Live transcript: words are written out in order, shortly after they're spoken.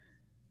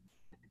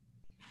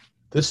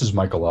This is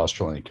Michael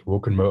Osterlink,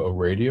 Wokenmo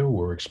Radio,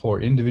 where we explore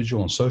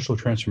individual and social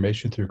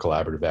transformation through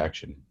collaborative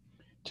action.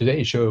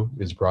 Today's show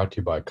is brought to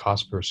you by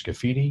Cosper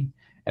Scafidi,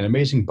 an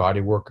amazing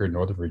bodyworker in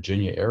Northern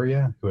Virginia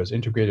area who has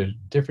integrated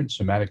different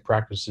somatic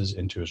practices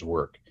into his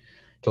work.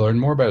 To learn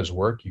more about his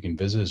work, you can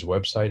visit his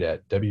website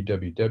at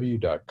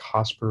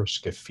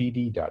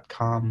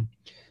www.cosperscafidi.com.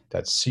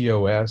 That's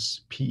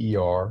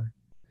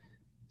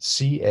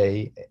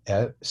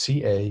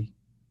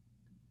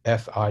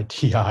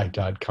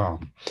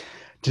COSPERCAFITI.com.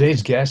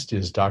 Today's guest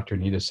is Dr.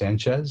 Anita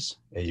Sanchez,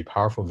 a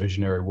powerful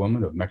visionary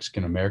woman of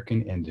Mexican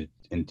American and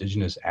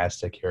indigenous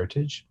Aztec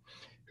heritage,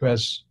 who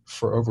has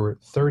for over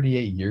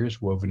 38 years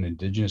woven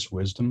indigenous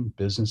wisdom,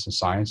 business, and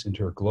science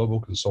into her global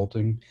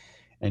consulting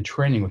and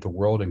training with the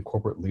world and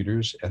corporate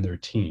leaders and their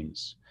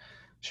teams.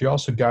 She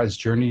also guides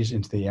journeys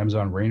into the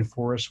Amazon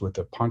rainforest with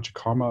the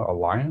Panchakarma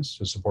Alliance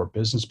to support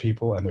business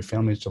people and their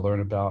families to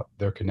learn about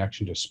their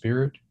connection to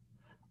spirit,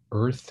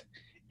 earth,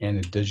 and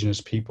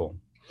indigenous people,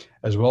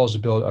 as well as to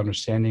build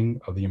understanding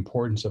of the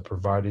importance of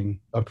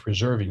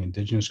preserving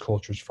indigenous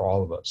cultures for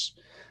all of us.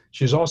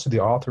 She is also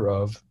the author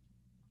of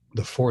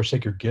The Four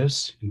Sacred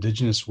Gifts,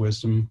 Indigenous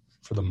Wisdom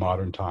for the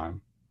Modern Times.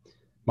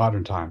 Hi,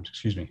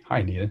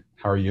 Anita.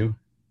 How are you?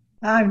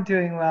 I'm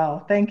doing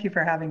well. Thank you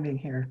for having me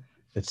here.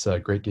 It's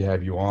great to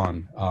have you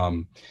on.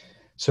 I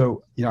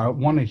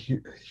want to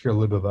hear a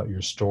little bit about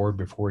your story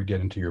before we get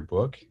into your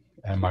book.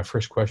 And my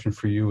first question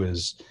for you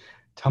is,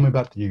 tell me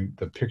about the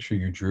picture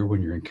you drew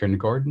when you were in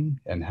kindergarten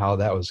and how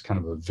that was kind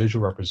of a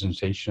visual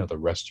representation of the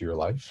rest of your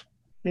life.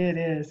 It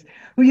is.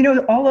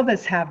 Well, all of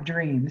us have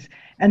dreams,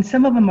 and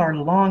some of them are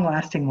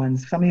long-lasting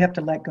ones. Some you have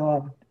to let go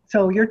of.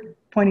 So you're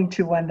pointing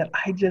to one that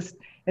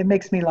it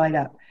makes me light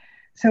up.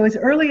 So as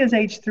early as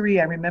age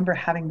 3, I remember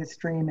having this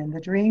dream, and the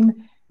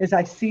dream is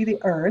I see the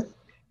earth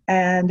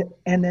and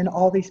then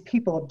all these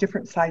people of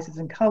different sizes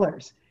and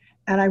colors.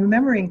 And I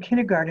remember in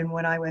kindergarten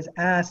when I was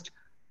asked,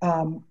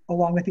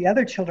 along with the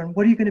other children,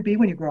 what are you going to be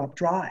when you grow up?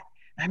 Draw it.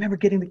 And I remember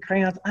getting the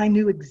crayons. I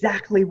knew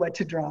exactly what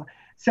to draw.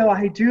 So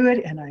I drew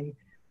it, and I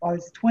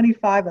was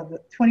 25th of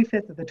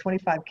the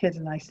 25 kids,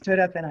 and I stood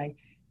up, and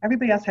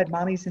everybody else had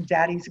mommies and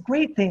daddies,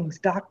 great things,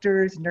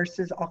 doctors,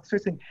 nurses, all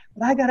sorts of things.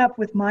 But I got up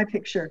with my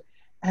picture,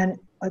 and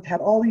it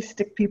had all these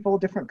stick people,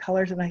 different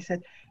colors, and I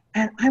said,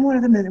 and I'm one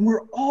of them, and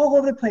we're all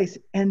over the place.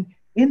 And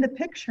in the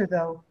picture,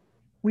 though,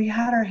 we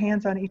had our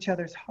hands on each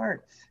other's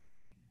hearts.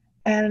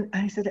 And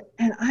I said,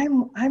 and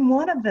I'm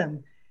one of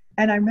them.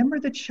 And I remember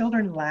the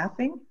children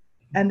laughing,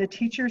 and the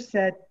teacher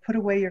said, put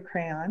away your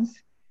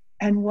crayons.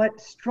 And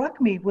what struck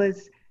me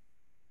was,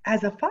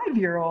 as a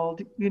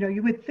 5-year-old,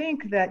 you would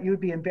think that you would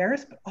be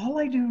embarrassed, but all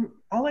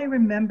I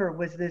remember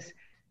was this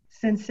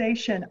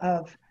sensation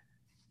of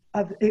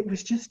it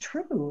was just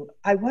true.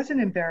 I wasn't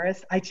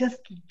embarrassed. I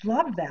just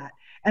loved that.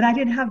 And I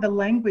didn't have the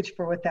language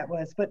for what that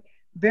was, but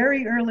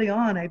very early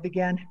on, I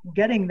began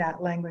getting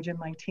that language in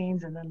my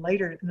teens, and then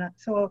later.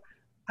 So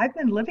I've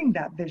been living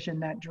that vision,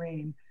 that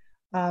dream.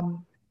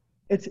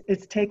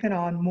 It's taken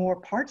on more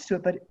parts to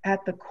it, but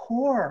at the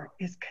core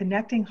is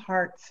connecting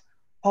hearts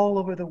all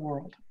over the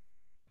world.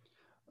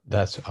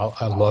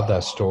 I love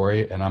that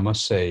story, and I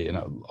must say, and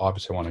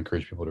obviously I want to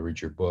encourage people to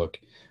read your book.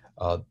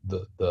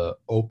 The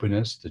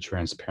openness, the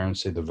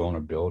transparency, the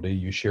vulnerability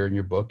you share in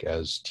your book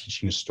as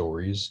teaching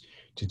stories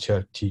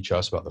to teach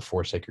us about the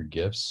four sacred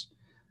gifts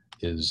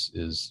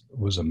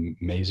was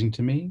amazing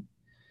to me.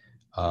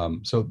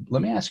 So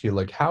let me ask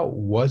you, how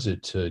was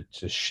it to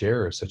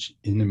share such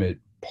intimate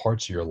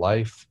parts of your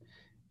life,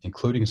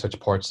 including such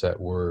parts that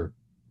were,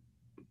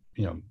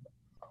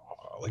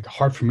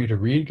 hard for me to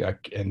read,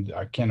 and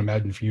I can't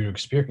imagine for you to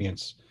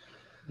experience.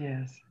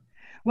 Yes.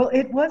 Well,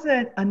 it was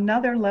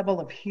another level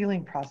of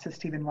healing process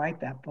to even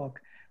write that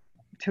book.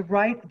 To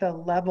write the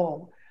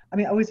level,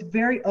 I was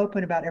very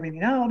open about everything,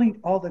 not only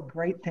all the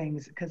great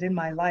things, because in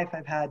my life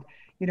I've had,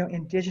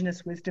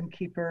 indigenous wisdom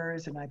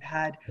keepers, and I've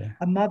had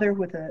a mother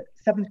with a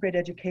 7th grade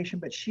education,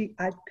 but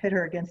I'd pit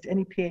her against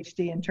any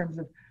PhD in terms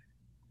of,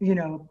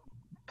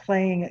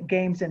 playing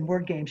games and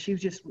word games. She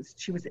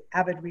was an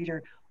avid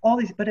reader, all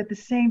these, but at the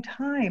same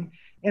time,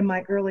 in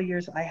my early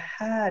years, I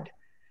had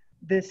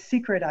this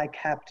secret I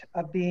kept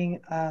of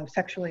being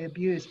sexually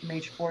abused from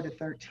age 4 to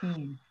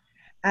 13.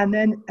 And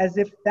then, as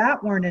if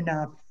that weren't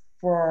enough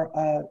for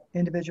an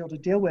individual to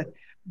deal with,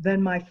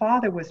 then my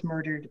father was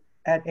murdered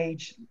at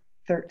age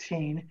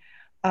 13,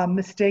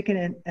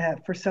 mistaken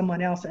for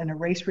someone else in a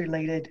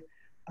race-related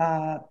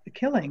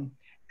killing.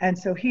 And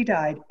so he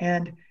died.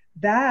 And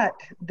that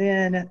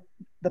then,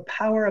 the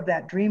power of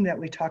that dream that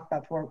we talked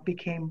about before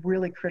became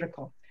really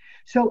critical.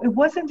 So it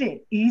wasn't an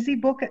easy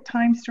book at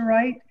times to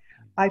write.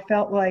 I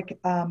felt like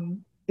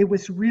it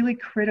was really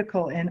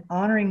critical in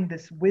honoring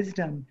this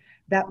wisdom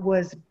that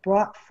was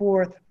brought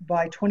forth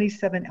by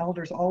 27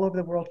 elders all over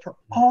the world for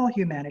all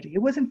humanity. It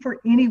wasn't for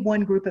any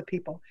one group of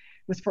people.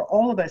 It was for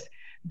all of us,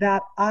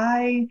 that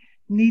I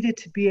needed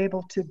to be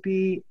able to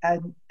be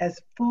as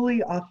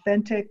fully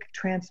authentic,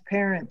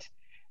 transparent,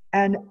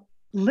 and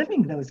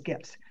living those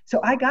gifts. So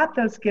I got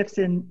those gifts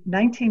in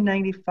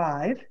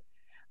 1995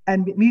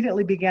 and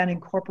immediately began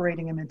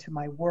incorporating them into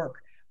my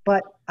work.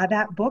 But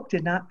that book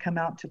did not come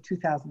out till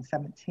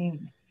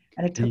 2017.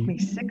 And it Can took you me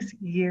 6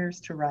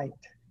 years to write.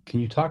 can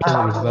you talk a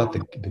little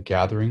bit about the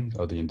gathering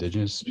of the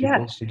indigenous Yeah.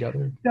 peoples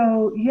together?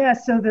 So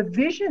the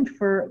vision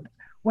for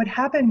what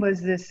happened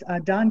was this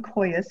Don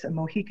Coyas, a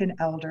Mohican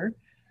elder,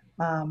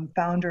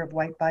 founder of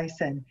White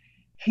Bison,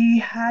 he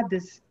had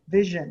this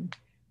vision.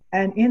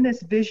 And in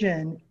this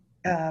vision,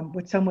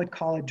 what some would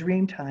call a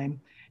dream time,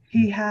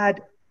 he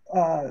had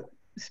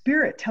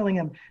spirit telling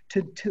him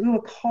to do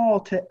a call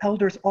to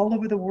elders all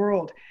over the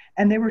world.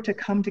 And they were to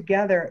come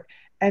together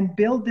and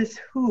build this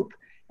hoop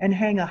and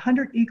hang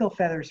 100 eagle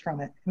feathers from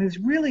it. It was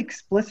really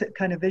explicit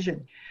kind of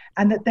vision.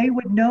 And that they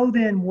would know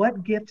then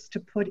what gifts to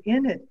put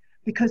in it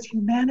because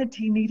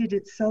humanity needed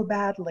it so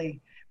badly,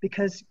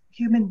 because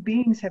human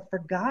beings have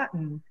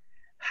forgotten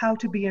how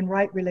to be in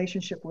right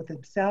relationship with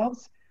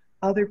themselves,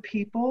 other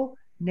people,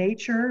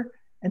 nature,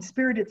 and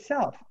spirit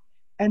itself.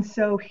 And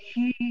so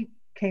he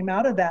came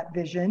out of that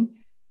vision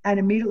and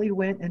immediately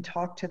went and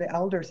talked to the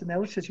elders. And the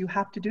elder says, you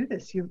have to do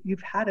this.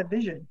 You've had a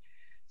vision.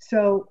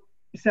 So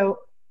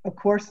of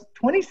course,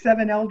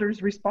 27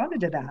 elders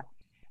responded to that.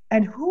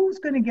 And who's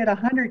going to get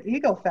 100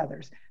 eagle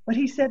feathers? But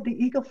he said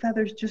the eagle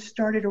feathers just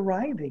started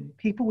arriving.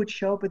 People would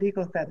show up with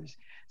eagle feathers.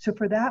 So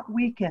for that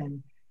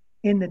weekend,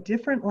 in the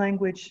different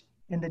language,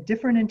 in the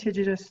different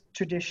indigenous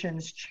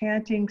traditions,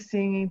 chanting,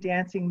 singing,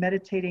 dancing,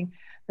 meditating,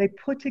 they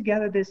put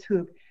together this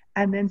hoop.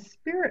 And then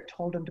Spirit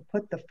told them to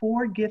put the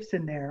 4 gifts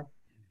in there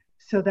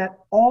so that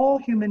all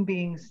human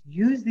beings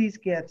use these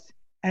gifts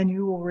and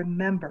you will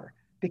remember,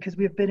 because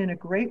we have been in a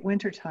great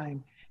winter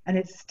time and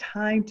it's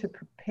time to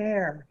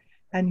prepare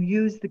and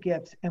use the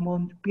gifts, and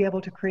we'll be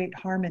able to create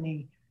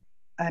harmony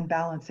and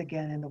balance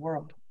again in the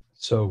world.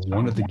 So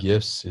one of the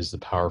gifts is the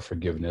power of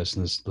forgiveness.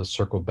 And let's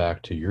circle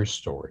back to your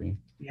story.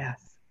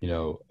 Yes. You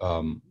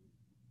know,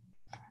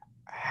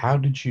 how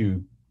did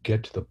you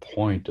get to the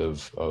point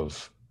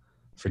of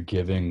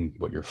forgiving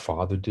what your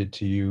father did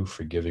to you,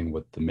 forgiving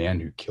what the man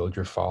who killed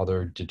your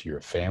father did to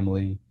your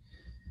family?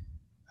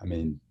 I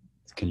mean,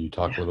 can you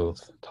talk a little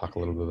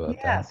bit about that?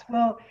 Yes.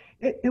 Well,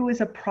 it was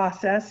a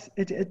process.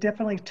 It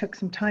definitely took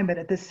some time, but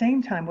at the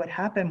same time, what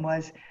happened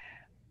was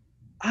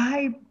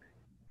I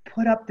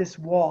put up this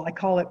wall. I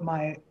call it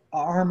my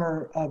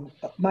armor of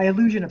my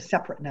illusion of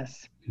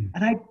separateness.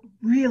 And I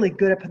really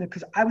good at it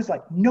because I was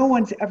like, no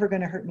one's ever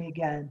going to hurt me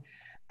again.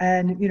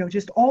 And,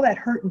 just all that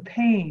hurt and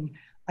pain,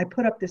 I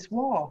put up this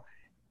wall.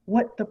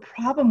 What the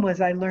problem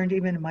was, I learned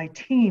even in my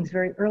teens,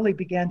 very early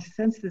began to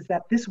sense is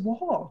that this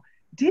wall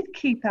did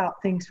keep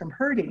out things from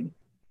hurting,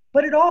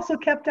 but it also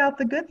kept out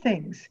the good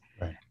things.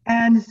 Right.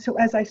 And so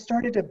as I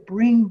started to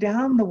bring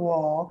down the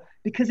wall,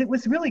 because it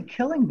was really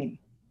killing me,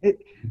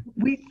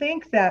 we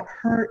think that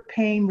hurt,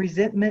 pain,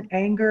 resentment,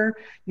 anger,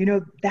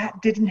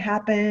 that didn't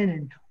happen,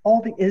 and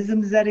all the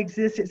isms that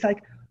exist. It's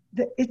like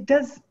it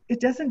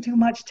doesn't do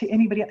much to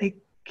anybody. It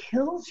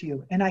kills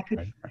you, and I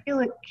could feel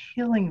it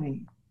killing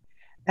me.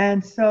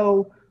 And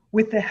so,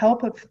 with the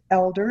help of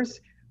elders,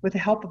 with the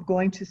help of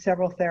going to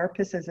several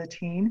therapists as a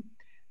teen,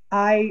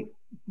 I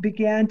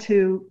began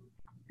to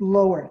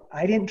lower it.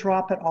 I didn't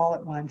drop it all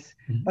at once,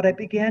 but I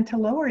began to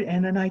lower it,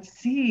 and then I'd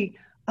see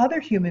other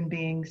human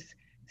beings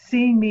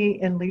seeing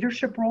me in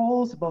leadership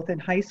roles, both in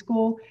high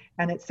school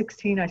and at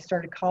 16, I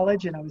started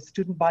college and I was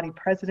student body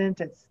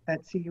president at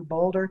CU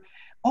Boulder,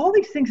 all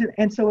these things.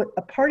 And so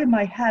a part of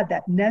my head,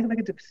 that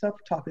negative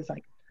self-talk is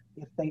like,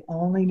 if they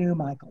only knew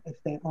Michael,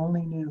 if they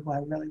only knew who I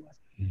really was.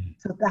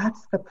 So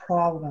that's the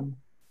problem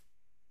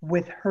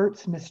with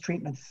hurts,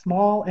 mistreatments,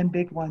 small and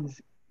big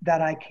ones,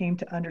 that I came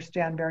to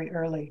understand very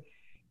early,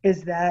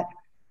 is that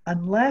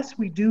unless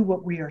we do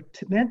what we are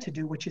meant to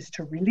do, which is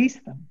to release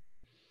them,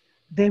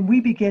 then we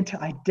begin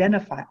to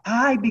identify.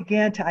 I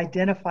began to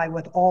identify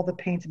with all the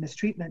pains and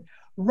mistreatment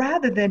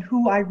rather than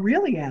who I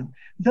really am.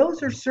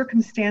 Those are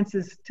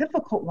circumstances,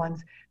 difficult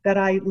ones, that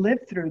I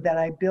lived through, that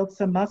I built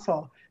some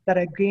muscle, that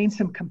I gained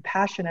some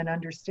compassion and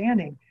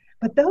understanding.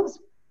 But those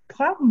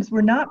problems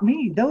were not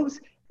me. Those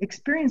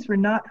experiences were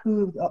not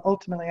who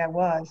ultimately I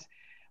was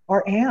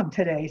or am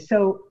today.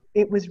 So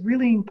it was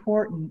really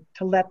important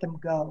to let them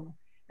go.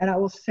 And I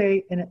will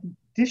say, in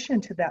addition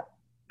to that,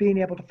 being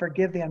able to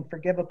forgive the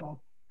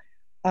unforgivable,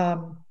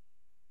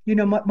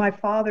 what my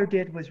father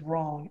did was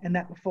wrong, and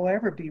that will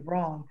forever be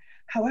wrong.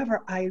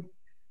 However, I've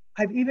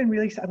even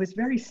really, I was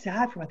very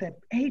sad from at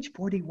age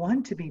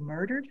 41 to be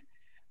murdered,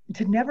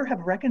 to never have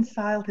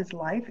reconciled his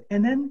life.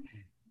 And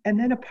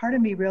then a part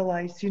of me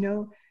realized,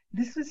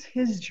 this is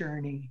his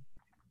journey.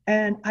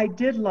 And I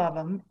did love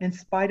him in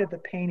spite of the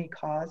pain he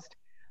caused.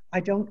 I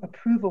don't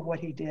approve of what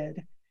he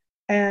did.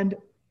 And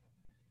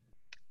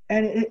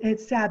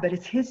it's sad, but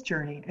it's his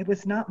journey. It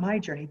was not my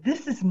journey.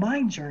 This is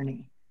my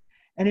journey.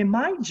 And in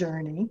my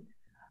journey,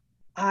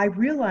 I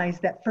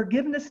realized that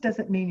forgiveness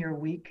doesn't mean you're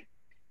weak.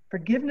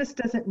 Forgiveness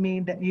doesn't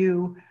mean that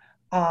you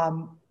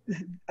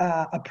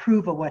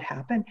approve of what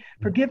happened.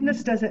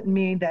 Forgiveness doesn't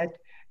mean that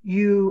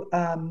you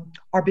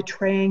are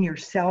betraying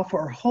yourself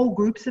or whole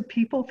groups of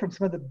people from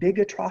some of the big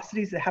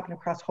atrocities that happen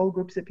across whole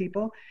groups of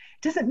people.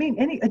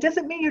 It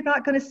doesn't mean you're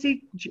not going to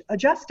seek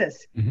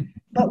justice. Mm-hmm.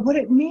 But what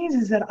it means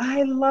is that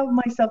I love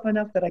myself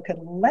enough that I could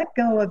let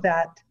go of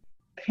that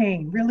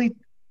pain, really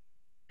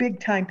big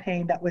time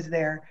pain that was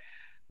there,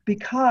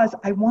 because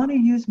I want to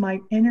use my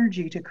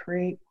energy to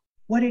create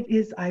what it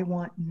is I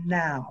want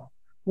now,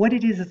 what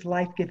it is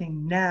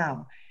life-giving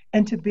now,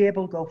 and to be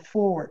able to go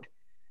forward.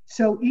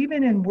 So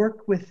even in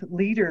work with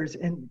leaders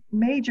in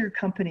major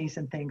companies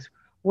and things,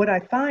 what I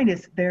find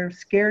is they're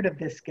scared of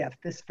this gift,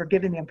 this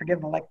forgiving the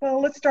unforgivable. Like, well,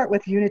 let's start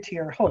with unity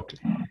or hope.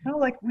 No,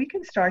 like we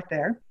can start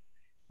there.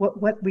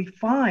 What we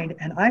find,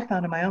 and I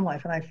found in my own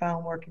life, and I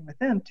found working with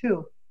them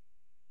too,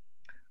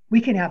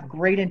 we can have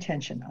great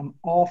intention. I'm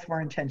all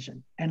for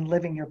intention and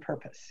living your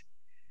purpose.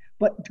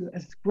 But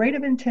as great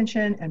of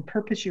intention and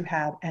purpose you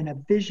have and a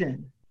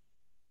vision,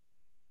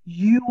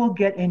 you will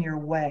get in your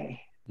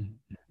way.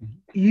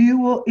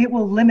 It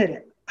will limit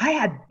it. I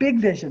had big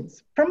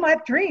visions from my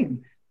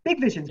dream, big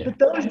visions, but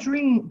those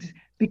visions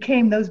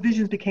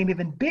became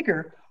even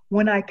bigger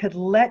when I could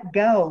let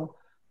go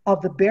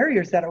of the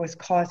barriers that I was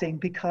causing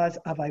because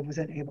I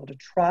wasn't able to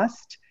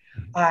trust.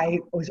 I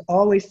was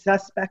always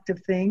suspect of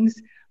things.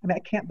 I mean, I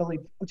can't believe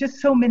just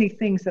so many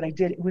things that I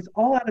did. It was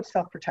all out of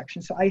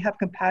self-protection. So I have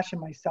compassion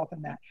myself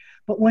in that.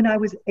 But when I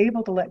was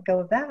able to let go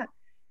of that,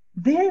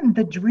 then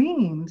the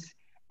dreams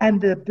and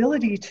the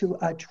ability to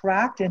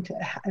attract and to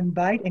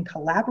invite and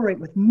collaborate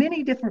with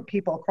many different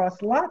people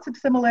across lots of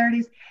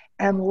similarities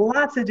and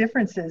lots of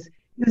differences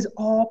is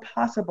all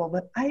possible.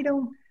 But I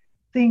don't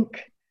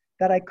think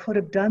that I could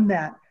have done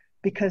that,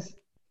 because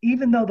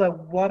even though a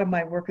lot of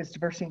my work is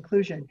diversity and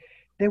inclusion,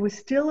 there was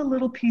still a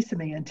little piece of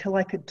me until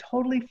I could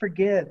totally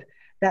forgive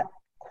that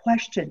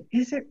question.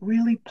 Is it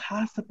really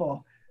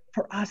possible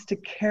for us to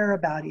care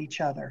about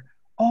each other,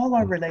 all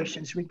our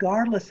relations,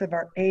 regardless of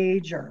our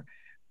age or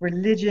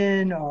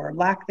religion or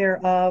lack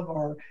thereof,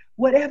 or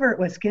whatever it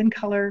was, skin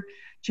color,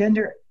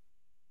 gender?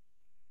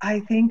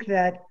 I think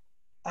that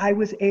I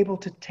was able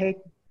to take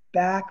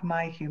back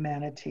my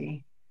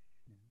humanity,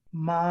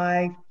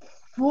 my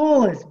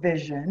fullest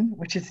vision,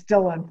 which is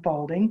still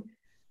unfolding,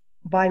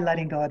 by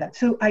letting go of that.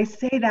 So I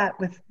say that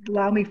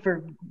allow me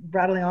for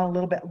rattling on a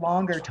little bit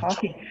longer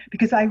talking,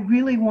 because I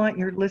really want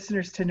your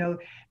listeners to know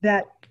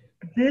that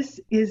this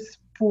is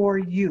for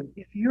you.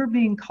 If you're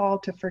being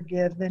called to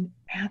forgive, then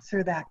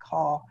answer that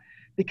call,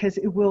 because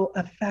it will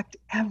affect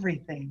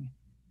everything.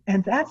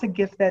 And that's a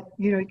gift that,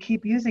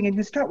 keep using. And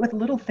you start with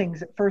little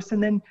things at first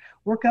and then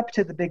work up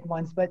to the big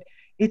ones. But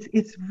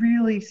it's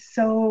really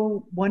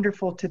so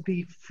wonderful to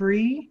be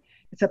free.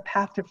 It's a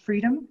path to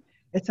freedom.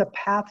 It's a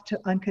path to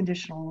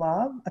unconditional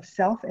love of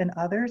self and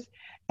others.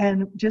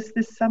 And just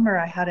this summer,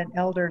 I had an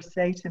elder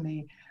say to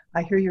me,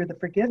 "I hear you're the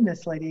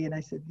forgiveness lady." And I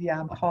said, "Yeah,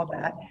 I'm called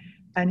that."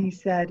 And he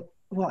said,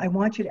 "Well, I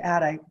want you to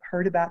add, I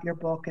heard about your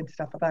book and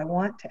stuff, but I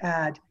want to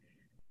add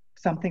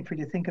something for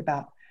you to think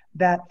about,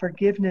 that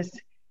forgiveness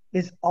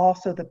is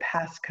also the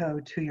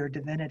passcode to your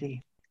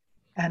divinity."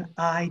 And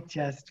I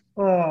just,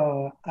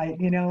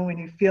 when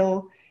you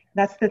feel,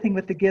 that's the thing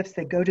with the gifts,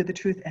 they go to the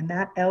truth. And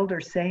that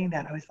elder saying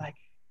that, I was like,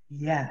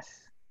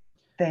 yes,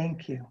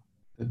 thank you.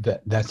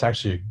 That's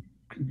actually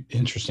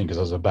interesting, because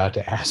I was about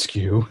to ask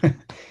you,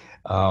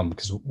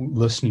 because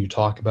listening you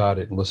talk about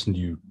it and listen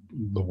to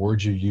the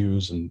words you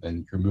use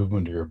and your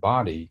movement of your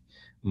body,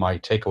 my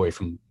takeaway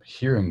from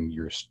hearing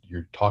your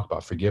talk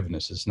about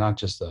forgiveness is not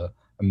just a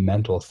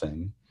mental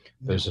thing.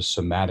 There's a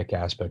somatic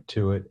aspect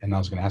to it, and I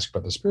was going to ask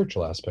about the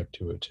spiritual aspect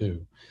to it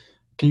too.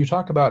 Can you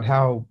talk about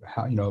how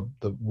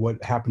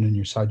what happened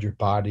inside your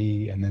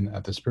body, and then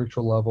at the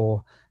spiritual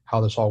level, how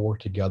this all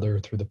worked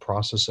together through the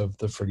process of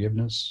the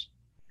forgiveness?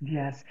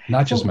 Yes.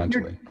 Not just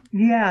mentally.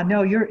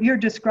 You're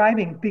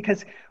describing,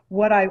 because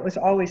what I was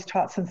always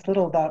taught since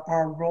little about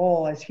our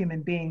role as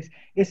human beings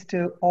is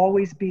to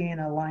always be in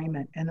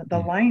alignment. And the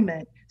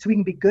alignment, so we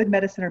can be good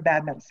medicine or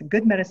bad medicine.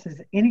 Good medicine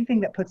is anything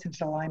that puts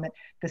into alignment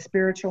the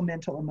spiritual,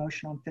 mental,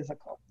 emotional, and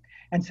physical.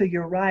 And so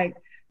you're right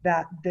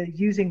that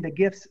using the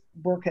gifts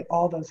work at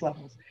all those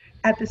levels.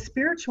 At the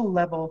spiritual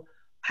level,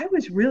 I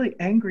was really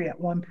angry at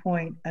one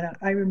point, and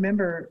I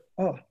remember,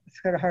 it's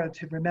kind of hard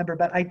to remember,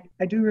 but I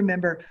do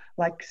remember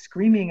like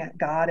screaming at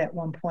God at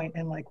one point,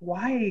 and like,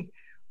 why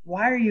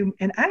are you,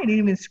 and I didn't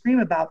even scream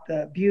about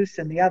the abuse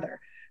and the other.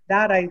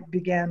 That I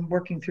began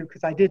working through,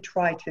 because I did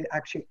try to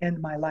actually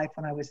end my life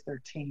when I was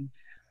 13.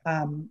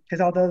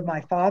 Because although my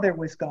father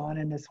was gone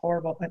and this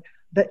horrible,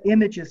 the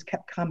images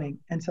kept coming.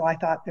 And so I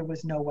thought there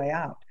was no way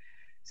out.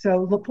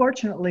 So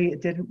fortunately,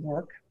 it didn't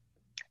work.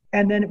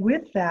 And then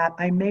with that,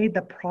 I made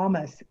the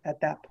promise at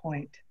that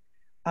point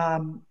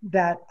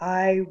that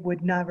I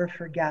would never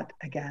forget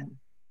again,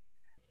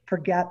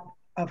 forget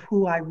of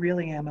who I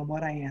really am and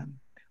what I am,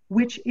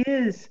 which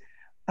is,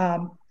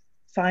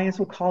 science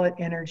will call it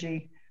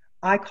energy.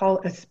 I call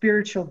it a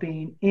spiritual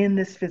being in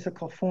this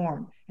physical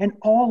form. And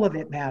all of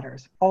it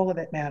matters. All of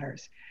it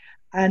matters.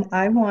 And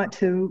I want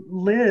to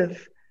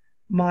live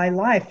my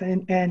life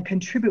and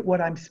contribute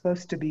what I'm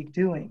supposed to be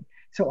doing.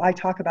 So I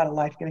talk about a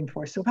life-giving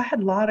force. So I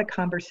had a lot of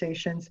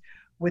conversations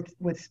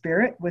with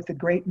spirit, with the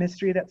great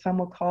mystery that some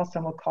will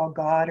call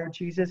God or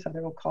Jesus,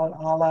 other will call it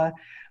Allah,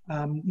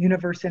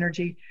 universe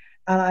energy.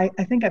 I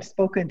think I've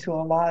spoken to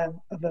a lot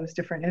of those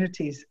different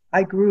entities.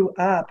 I grew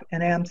up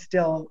and am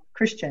still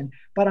Christian,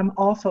 but I'm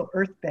also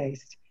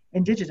earth-based,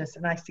 indigenous,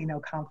 and I see no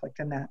conflict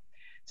in that.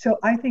 So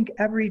I think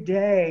every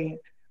day,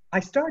 I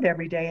start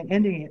every day and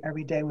ending it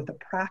every day with a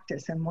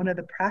practice. And one of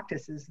the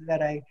practices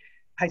that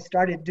I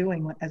started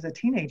doing as a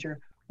teenager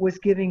was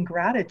giving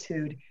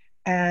gratitude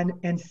and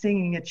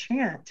singing a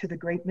chant to the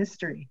great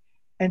mystery.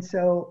 And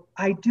so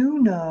I do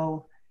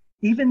know,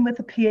 even with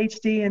a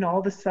PhD and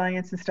all the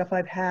science and stuff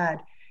I've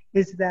had,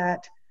 is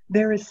that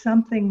there is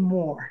something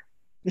more.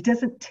 It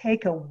doesn't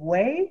take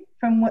away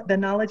from what the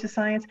knowledge of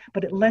science,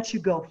 but it lets you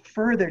go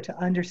further to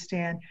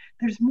understand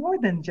there's more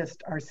than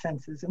just our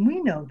senses. And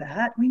we know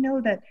that. We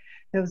know that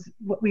those,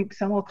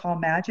 some will call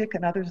magic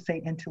and others will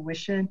say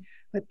intuition,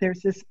 but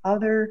there's this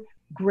other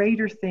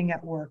greater thing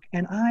at work.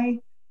 And I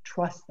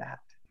trust that.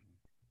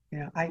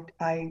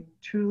 I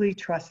truly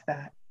trust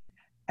that.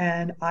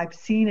 And I've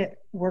seen it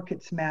work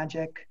its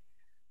magic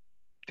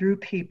through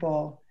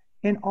people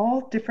in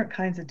all different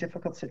kinds of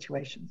difficult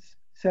situations.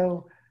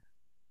 So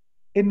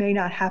it may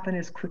not happen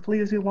as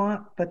quickly as we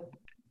want, but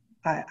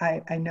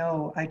I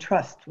know, I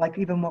trust, like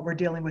even what we're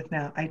dealing with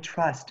now, I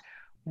trust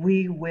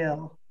we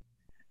will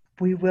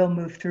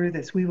move through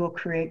this. We will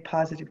create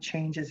positive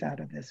changes out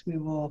of this. We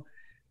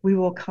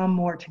will come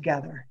more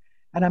together.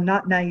 And I'm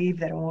not naive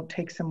that it won't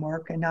take some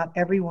work and not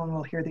everyone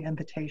will hear the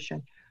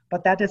invitation,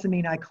 but that doesn't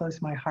mean I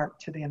close my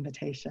heart to the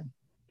invitation.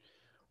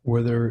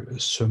 Were there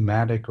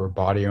somatic or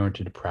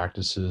body-oriented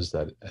practices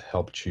that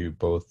helped you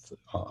both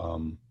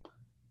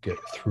get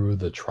through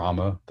the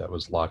trauma that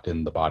was locked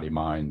in the body,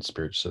 mind,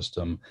 spirit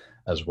system,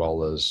 as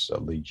well as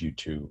lead you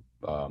to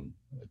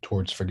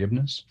towards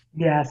forgiveness?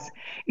 Yes.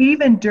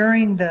 Even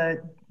during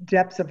the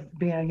depths of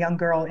being a young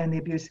girl in the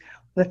abuse,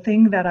 the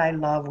thing that I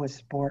love was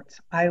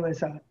sports. I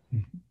was a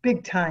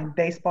big time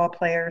baseball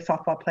player,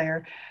 softball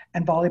player,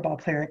 and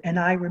volleyball player. And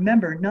I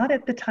remember, not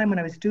at the time when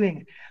I was doing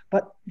it,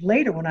 but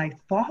later when I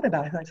thought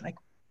about it, I was like,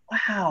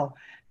 wow,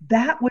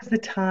 that was the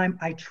time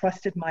I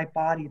trusted my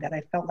body, that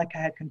I felt like I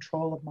had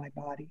control of my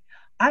body.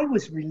 I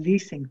was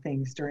releasing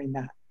things during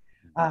that.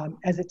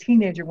 As a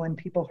teenager, when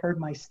people heard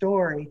my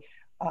story,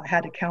 I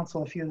had to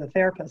counsel a few of the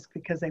therapists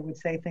because they would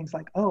say things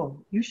like,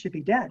 oh, you should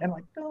be dead. I'm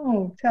like,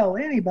 don't tell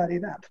anybody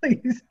that,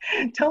 please.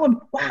 Tell them,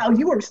 wow,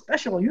 you are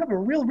special. You have a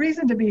real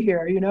reason to be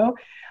here,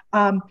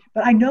 But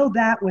I know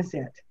that was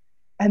it.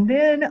 And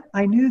then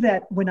I knew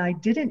that when I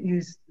didn't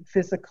use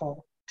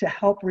physical to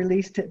help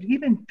release, to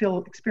even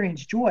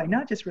experience joy,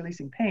 not just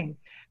releasing pain,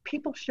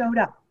 people showed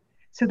up.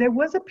 So there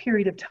was a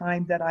period of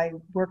time that I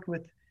worked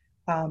with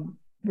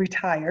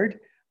retired,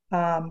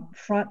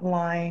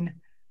 frontline,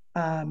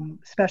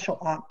 special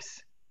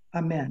ops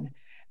men.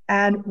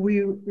 And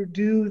we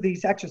do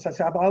these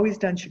exercises. I've always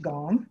done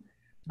Qigong,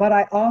 but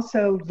I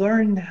also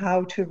learned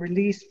how to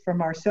release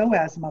from our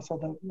psoas muscle,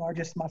 the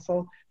largest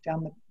muscle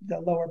down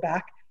the lower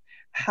back,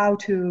 how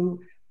to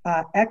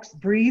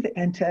breathe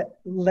and to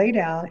lay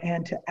down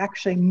and to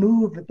actually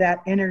move that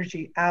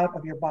energy out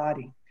of your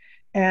body.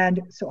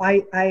 And so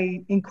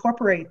I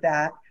incorporate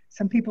that.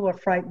 Some people are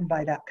frightened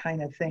by that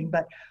kind of thing,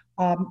 but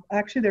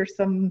actually there's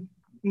some,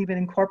 even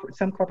in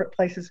some corporate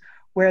places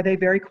where they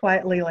very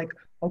quietly, like,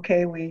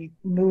 okay, we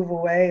move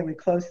away, we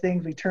close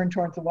things, we turn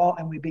towards the wall,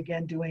 and we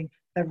begin doing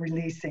the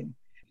releasing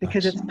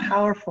because it's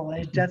powerful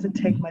and it doesn't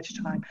take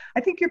much time.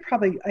 I think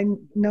I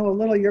know a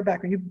little of your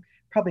background, you're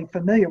probably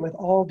familiar with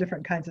all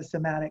different kinds of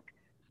somatic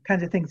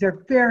kinds of things.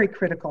 They're very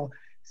critical.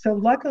 So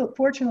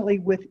fortunately,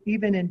 with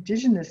even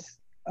indigenous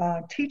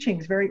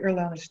teachings very early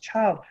on as a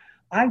child,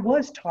 I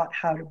was taught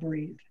how to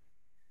breathe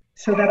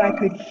so that I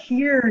could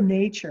hear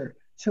nature.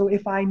 So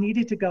if I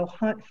needed to go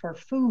hunt for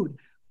food,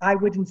 I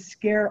wouldn't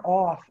scare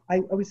off.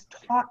 I was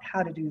taught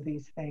how to do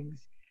these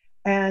things.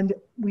 And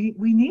we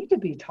need to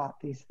be taught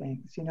these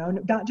things,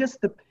 not just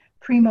the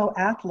primo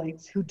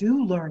athletes who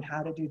do learn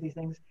how to do these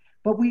things,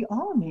 but we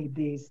all need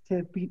these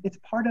to be, it's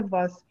part of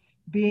us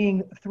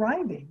being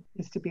thriving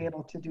is to be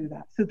able to do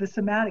that. So the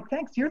somatic,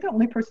 thanks, you're the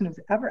only person who's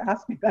ever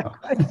asked me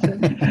that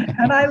question.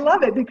 And I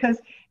love it because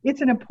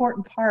it's an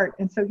important part.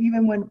 And so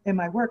even when in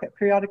my work,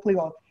 periodically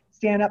I'll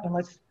stand up and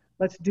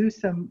let's do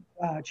some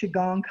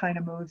Qigong kind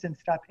of moves and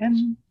stuff.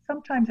 And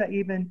sometimes I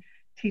even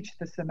teach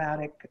the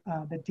somatic,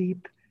 the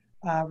deep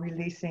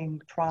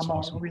releasing trauma,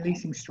 awesome, or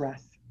releasing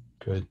stress.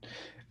 Good.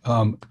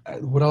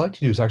 What I like to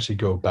do is actually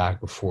go back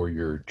before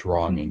your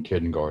drawing in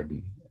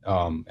kindergarten.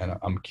 And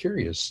I'm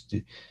curious,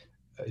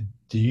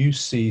 do you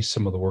see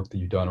some of the work that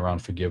you've done around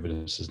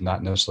forgiveness is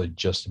not necessarily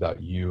just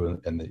about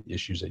you and the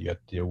issues that you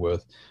have to deal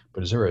with,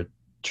 but is there a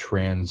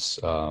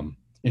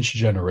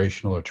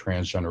intergenerational or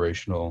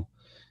transgenerational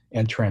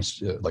and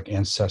like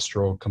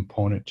ancestral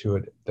component to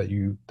it that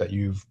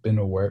you've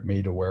been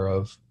made aware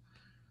of?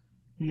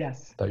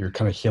 Yes. That you're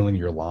kind of healing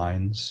your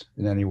lines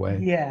in any way?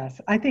 Yes.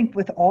 I think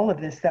with all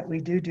of this that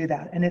we do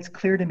that, and it's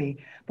clear to me.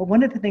 But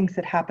one of the things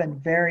that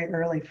happened very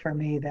early for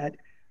me that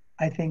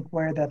I think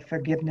where the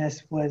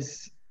forgiveness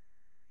was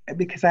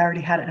because I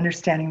already had an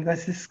understanding of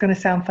this. This is going to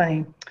sound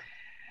funny,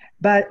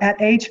 but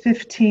at age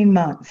 15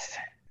 months,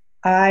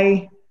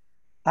 I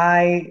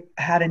I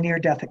had a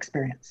near-death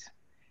experience,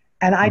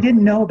 and I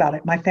didn't know about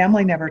it. My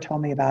family never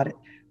told me about it.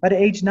 But at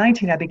age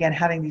 19, I began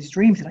having these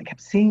dreams, and I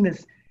kept seeing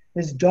this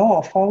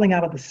doll falling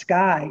out of the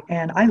sky.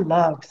 And I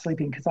loved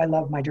sleeping because I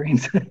love my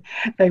dreams.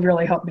 They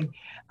really helped me.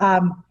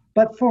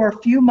 But for a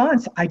few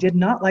months, I did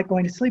not like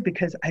going to sleep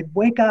because I'd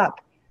wake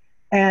up,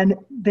 and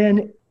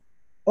then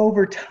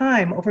over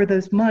time, over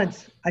those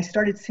months, I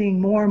started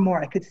seeing more and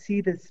more. I could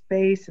see the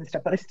space and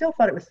stuff, but I still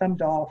thought it was some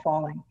doll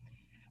falling.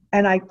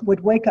 And I would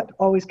wake up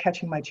always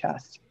catching my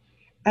chest.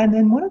 And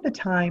then one of the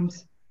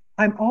times,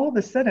 I'm all of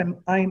a sudden,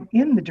 I'm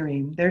in the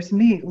dream. There's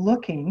me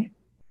looking,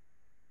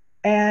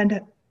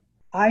 and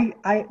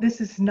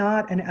this is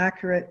not an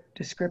accurate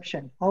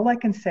description. All I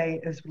can say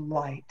is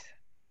light.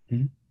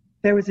 Mm-hmm.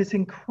 There was this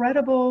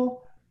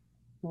incredible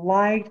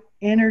light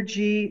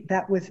energy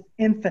that was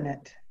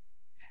infinite.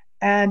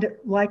 And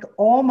like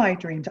all my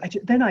dreams,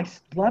 then I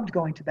loved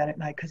going to bed at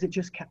night because it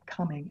just kept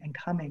coming and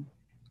coming.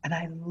 And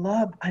I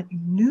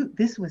knew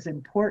this was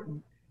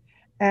important.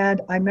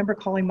 And I remember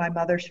calling my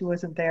mother, she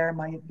wasn't there.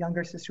 My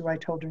younger sister, who I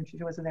told her, she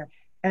wasn't there.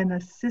 And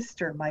a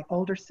sister, my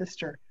older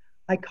sister,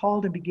 I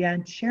called and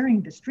began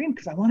sharing this dream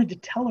because I wanted to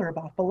tell her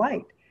about the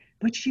light.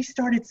 But she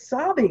started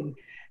sobbing.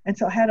 And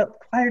so I had to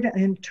quiet her,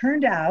 and it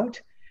turned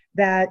out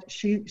that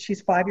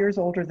she's 5 years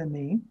older than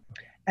me.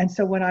 And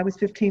so when I was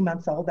 15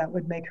 months old, that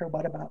would make her,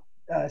 about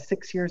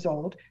 6 years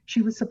old,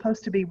 she was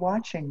supposed to be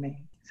watching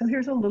me. So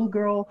here's a little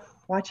girl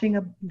watching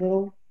a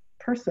little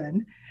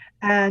person.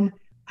 And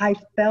I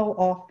fell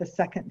off the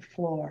second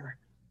floor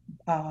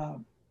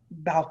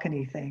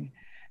balcony thing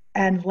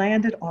and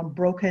landed on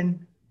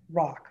broken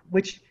rock,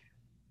 which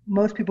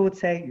most people would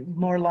say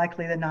more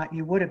likely than not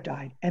you would have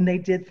died. And they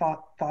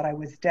thought I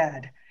was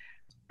dead,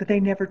 but they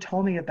never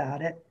told me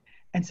about it.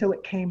 And so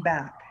it came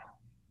back.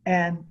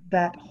 And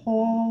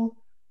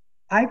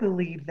I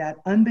believe that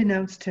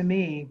unbeknownst to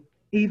me,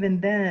 even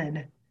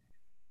then,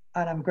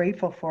 and I'm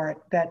grateful for it,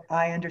 that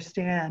I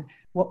understand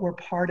what we're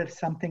part of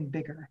something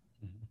bigger.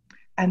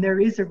 And there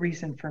is a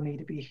reason for me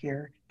to be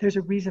here. There's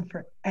a reason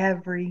for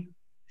every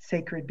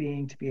sacred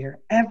being to be here.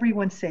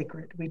 Everyone's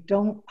sacred. We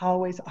don't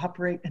always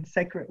operate in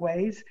sacred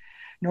ways,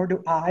 nor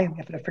do I. We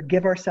have to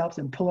forgive ourselves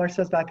and pull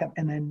ourselves back up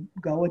and then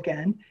go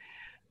again.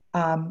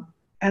 And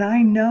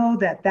I know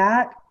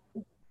that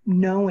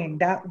knowing,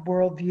 that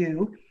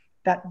worldview,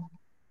 that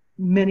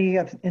many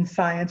in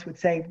science would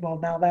say, well,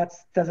 now that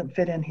doesn't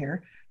fit in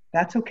here.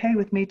 That's okay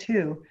with me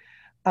too.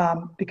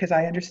 Because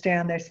I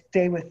understand they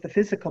stay with the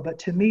physical, but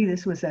to me,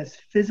 this was as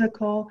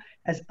physical,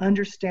 as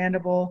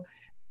understandable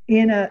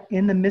in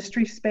the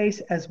mystery space,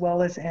 as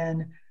well as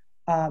in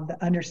the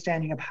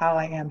understanding of how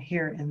I am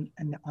here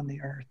on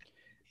the earth.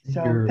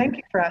 So thank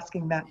you for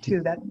asking that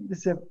too. That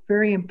is a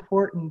very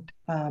important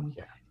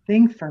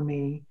thing for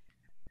me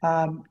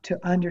to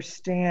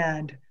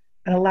understand,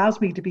 and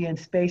allows me to be in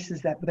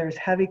spaces that there's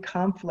heavy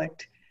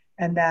conflict,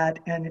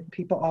 and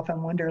people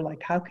often wonder,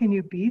 like, how can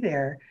you be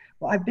there?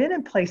 Well, I've been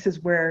in places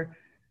where,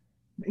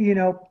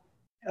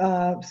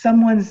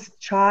 someone's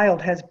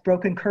child has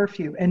broken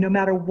curfew, and no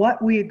matter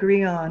what we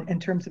agree on in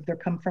terms of they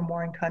come from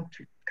warring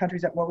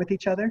countries at war with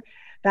each other,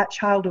 that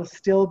child will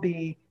still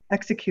be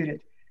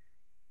executed.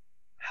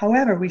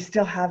 However, we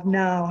still have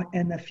now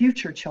in the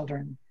future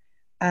children.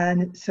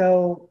 And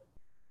so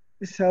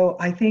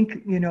I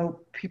think,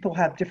 people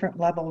have different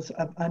levels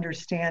of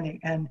understanding,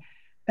 and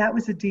that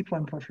was a deep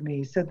one for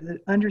me. So the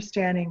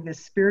understanding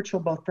this spiritual,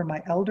 both from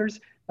my elders,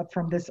 but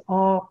from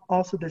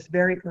also this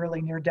very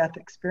early near-death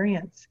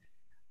experience,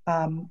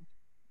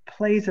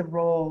 plays a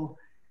role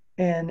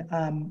in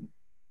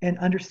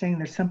understanding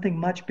there's something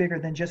much bigger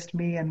than just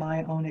me and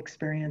my own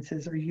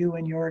experiences, or you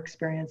and your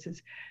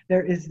experiences.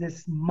 There is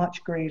this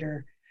much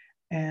greater.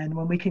 And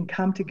when we can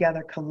come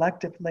together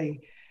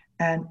collectively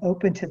and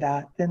open to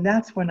that, then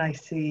that's when I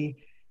see,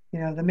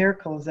 the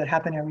miracles that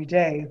happen every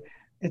day.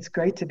 It's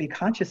great to be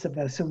conscious of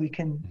those so we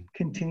can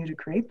continue to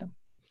create them.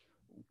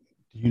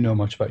 Do you know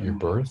much about your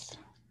birth?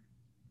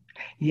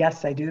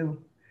 Yes, I do.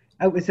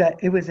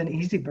 It was an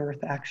easy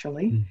birth,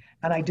 actually.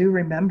 And I do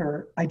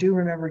remember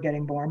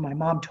getting born. My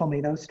mom told me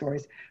those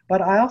stories,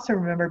 but I also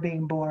remember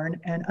being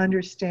born and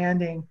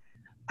understanding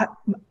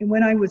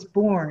when I was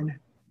born,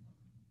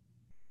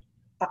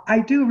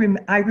 I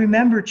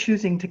remember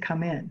choosing to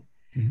come in.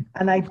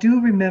 And I do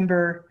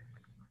remember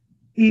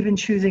even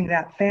choosing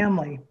that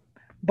family.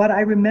 But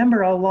I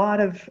remember a lot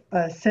of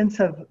sense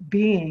of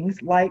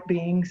beings, light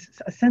beings,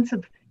 a sense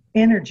of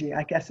energy,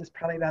 I guess is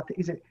probably about the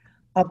easier,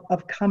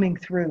 of coming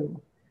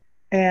through.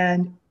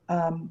 And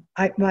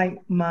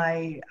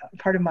my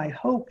part of my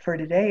hope for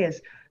today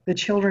is the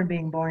children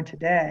being born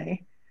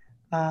today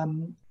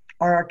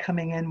are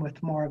coming in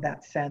with more of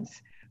that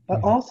sense.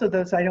 But also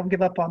I don't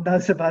give up on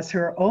those of us who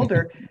are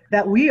older,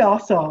 that we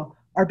also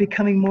are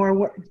becoming more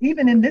aware.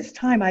 Even in this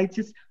time, I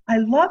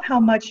love how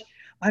much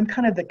I'm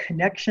kind of the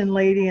connection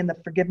lady and the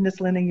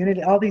forgiveness, lending,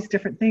 unity, all these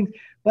different things.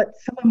 But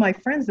some of my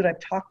friends that I've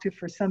talked to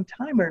for some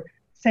time are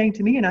saying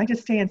to me, and I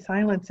just stay in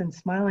silence and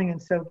smiling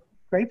and so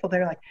grateful.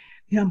 They're like,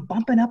 I'm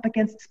bumping up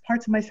against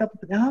parts of myself,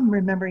 but now I'm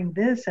remembering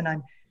this and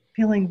I'm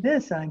feeling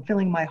this and I'm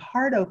feeling my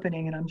heart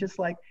opening. And I'm just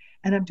like,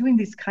 and I'm doing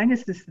these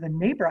kindnesses to the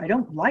neighbor. I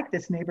don't like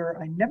this neighbor.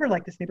 I never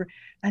liked this neighbor.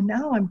 And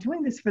now I'm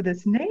doing this for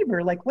this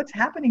neighbor. Like, what's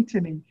happening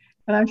to me?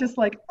 And I'm just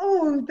like,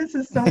 oh, this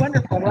is so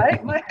wonderful,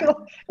 right,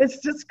 Michael? It's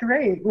just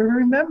great. We're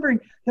remembering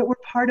that we're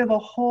part of a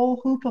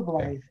whole hoop of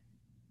life,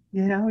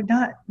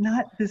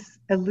 not this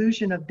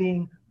illusion of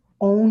being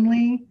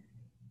only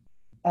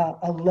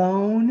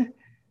alone.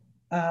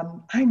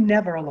 I'm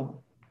never alone.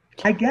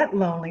 I get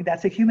lonely.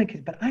 That's a human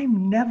case, but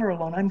I'm never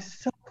alone. I'm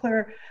so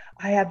clear.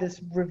 I have this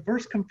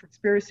reverse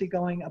conspiracy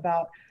going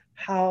about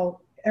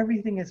how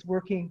everything is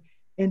working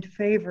in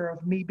favor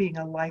of me being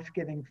a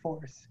life-giving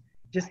force,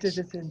 just as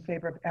it's in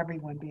favor of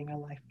everyone being a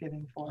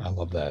life-giving force. I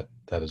love that.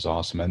 That is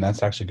awesome. And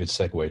that's actually a good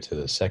segue to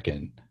the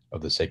second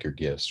of the sacred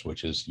gifts,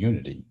 which is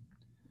unity.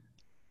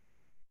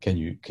 Can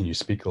you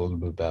speak a little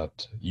bit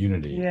about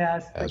unity?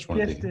 Yes, as one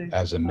of the,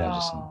 as a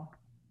medicine? Oh.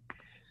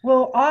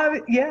 Well,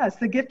 yes,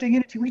 the gift of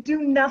unity. We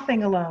do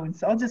nothing alone.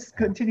 So I'll just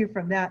continue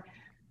from that.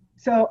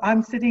 So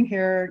I'm sitting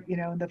here,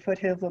 in the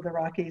foothills of the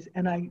Rockies,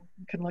 and I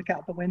can look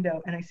out the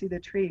window and I see the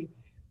tree.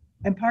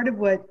 And part of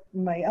what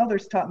my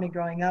elders taught me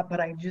growing up, but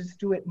I just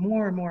do it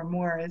more and more and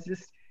more, is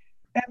just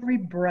every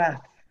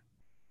breath.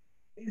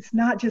 It's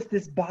not just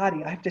this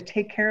body. I have to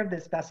take care of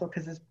this vessel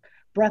because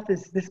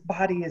this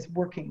body is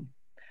working.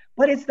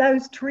 But it's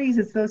those trees,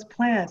 it's those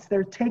plants.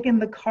 They're taking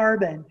the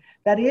carbon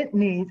that it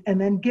needs and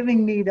then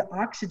giving me the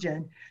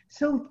oxygen.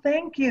 So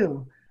thank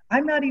you.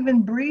 I'm not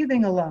even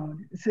breathing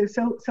alone.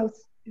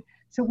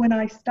 So when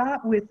I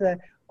stop with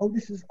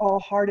this is all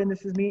hard and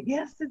this is me.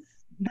 Yes,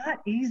 it's not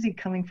easy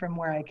coming from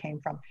where I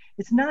came from.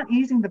 It's not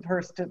easy the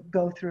person to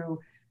go through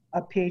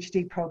a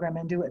PhD program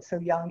and do it so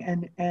young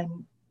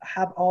and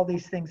have all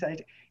these things.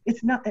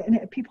 It's not, and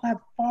people have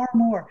far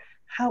more.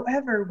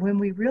 However, when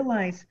we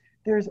realize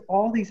there's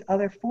all these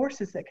other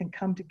forces that can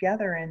come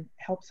together and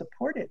help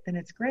support it, then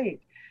it's great.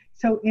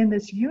 So in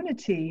this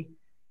unity,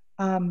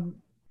 a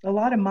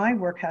lot of my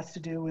work has to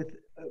do with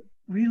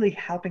really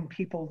helping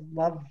people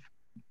love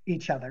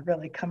each other,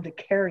 really come to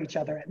care each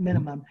other at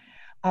minimum,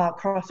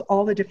 across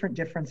all the different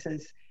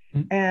differences.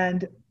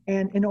 And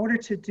in order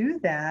to do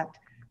that,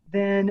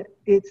 then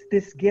it's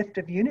this gift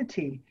of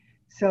unity.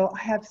 So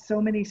I have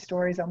so many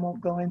stories, I won't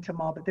go into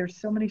them all, but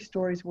there's so many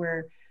stories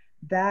where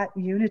that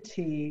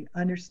unity,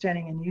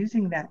 understanding and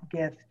using that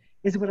gift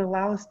is what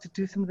allows us to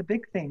do some of the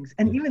big things.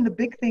 And even the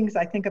big things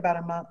I think about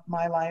in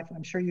my life, and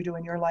I'm sure you do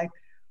in your life,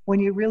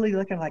 when you really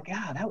look and like,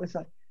 yeah, that was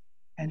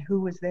and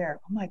who was there?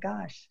 Oh my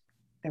gosh,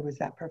 there was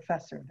that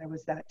professor, there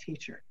was that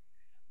teacher.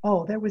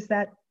 Oh, there was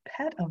that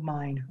pet of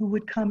mine who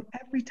would come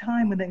every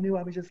time when they knew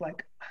I was just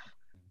like,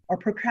 or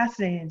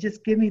procrastinating, and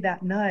just give me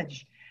that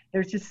nudge.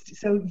 There's just,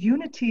 so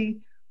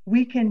unity,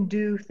 we can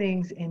do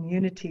things in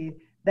unity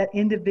that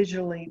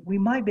individually we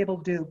might be able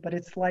to do, but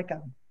it's like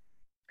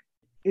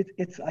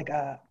it's like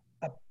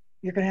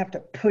you're going to have to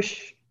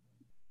push,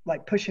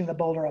 like pushing the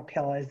boulder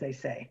uphill, as they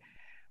say,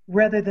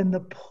 rather than the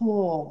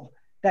pull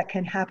that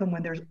can happen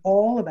when there's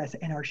all of us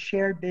and our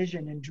shared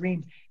vision and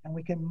dreams, and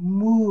we can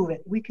move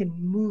it. We can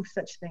move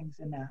such things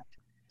in that.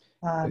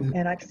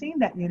 And I've seen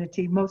that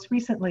unity most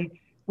recently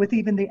with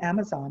even the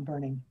Amazon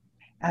burning.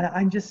 And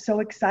I'm just so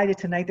excited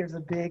tonight. There's a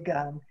big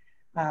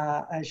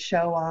a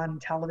show on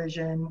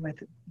television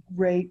with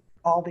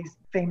all these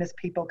famous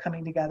people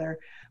coming together.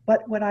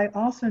 But what I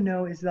also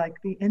know is like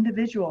the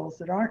individuals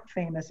that aren't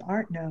famous,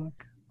 aren't known,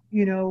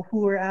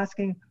 who are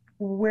asking,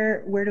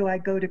 where do I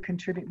go to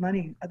contribute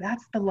money?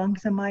 That's the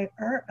lungs of my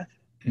earth.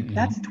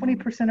 That's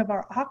 20% of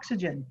our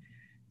oxygen.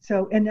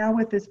 So, and now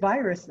with this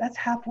virus, that's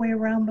halfway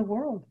around the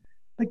world.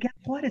 But guess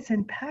what? It's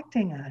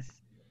impacting us.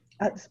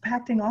 It's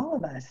impacting all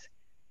of us.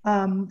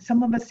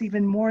 Some of us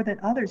even more than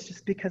others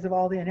just because of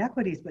all the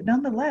inequities. But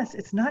nonetheless,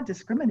 it's not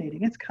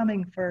discriminating. It's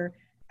coming for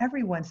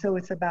everyone. So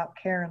it's about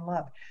care and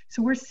love.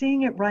 So we're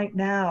seeing it right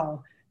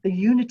now, the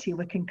unity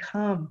that can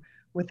come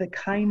with the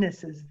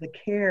kindnesses, the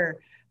care,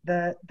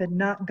 the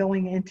not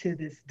going into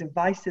this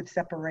divisive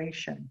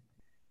separation,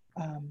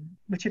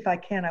 which if I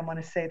can, I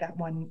want to say that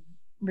one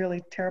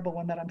really terrible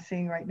one that I'm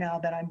seeing right now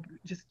that I'm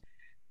just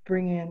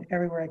bringing in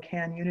everywhere I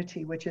can,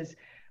 unity, which is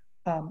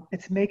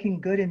it's making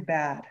good and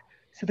bad.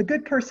 So the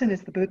good person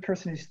is the good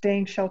person who's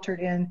staying sheltered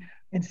in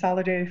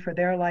solidarity for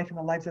their life and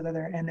the lives of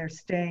others, and they're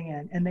staying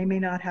in. And they may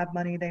not have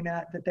money, they may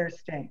not, but they're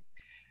staying.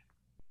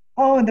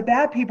 Oh, and the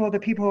bad people are the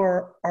people who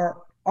are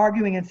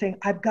arguing and saying,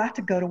 I've got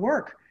to go to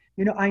work.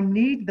 I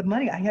need the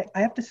money. I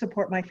have to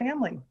support my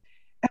family.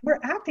 And we're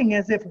acting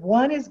as if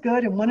one is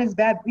good and one is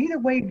bad. Either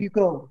way you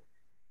go.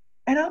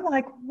 And I'm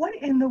like, what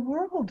in the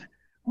world?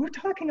 We're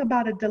talking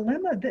about a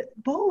dilemma that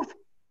both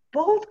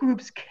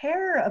groups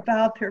care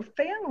about their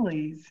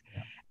families.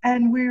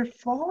 And we're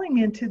falling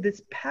into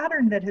this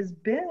pattern that has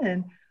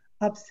been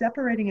of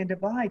separating and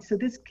divide. So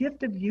this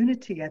gift of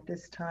unity at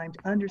this time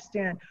to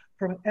understand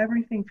from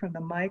everything from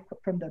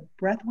the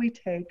breath we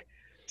take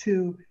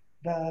to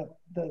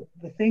the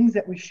things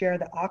that we share,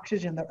 the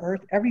oxygen, the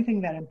earth,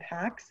 everything that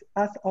impacts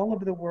us all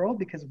over the world,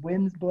 because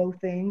winds blow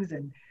things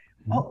and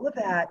Mhm. all of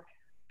that,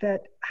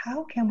 that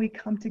how can we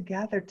come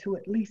together to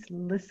at least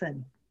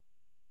listen,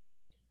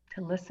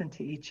 to listen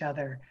to each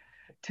other,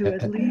 to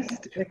And, at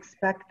least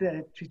expect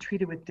to be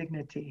treated with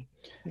dignity,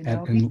 and,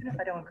 even if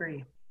and I don't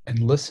agree. and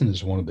listen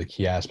is one of the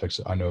key aspects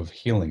I know of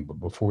healing. But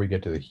before we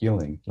get to the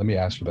healing, let me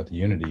ask you about the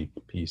unity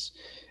piece.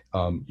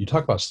 You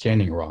talk about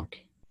Standing Rock,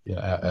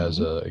 yeah, as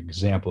Mhm. an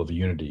example of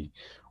unity,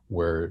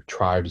 where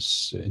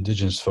tribes,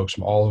 indigenous folks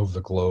from all over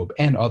the globe,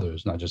 and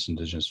others, not just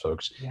indigenous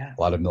folks, a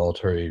lot Yes. of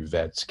military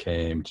vets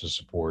came to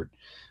support.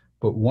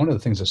 But one of the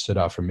things that stood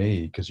out for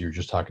me, because you were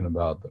just talking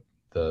about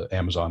the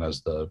Amazon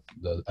as the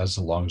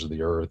lungs of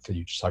the earth,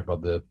 you just talked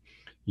about the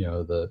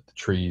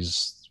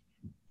trees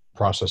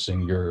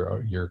processing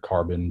your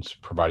carbons,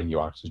 providing you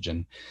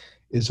oxygen,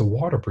 is the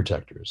water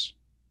protectors.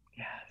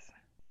 Yes.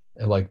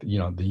 And like the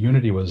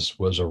unity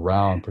was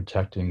around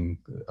protecting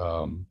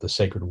the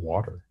sacred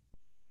water.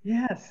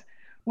 Yes.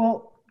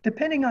 Well,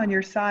 depending on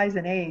your size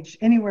and age,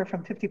 anywhere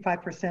from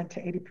 55%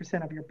 to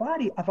 80% of your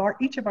body,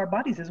 each of our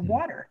bodies is Mhm.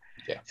 water.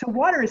 Yeah, So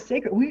water is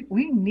sacred.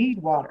 We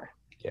need water.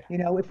 yeah.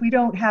 If we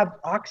don't have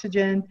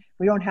oxygen,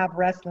 we don't have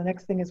rest, the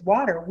next thing is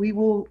water, we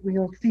will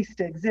cease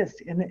to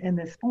exist in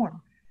this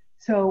form.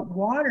 So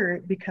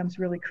water becomes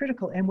really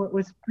critical. And what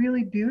was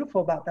really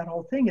beautiful about that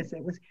whole thing is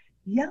it was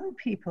young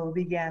people who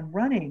began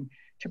running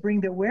to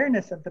bring the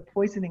awareness of the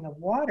poisoning of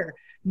water,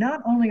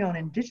 not only on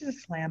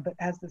indigenous land, but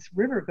as this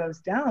river goes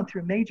down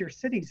through major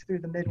cities through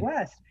the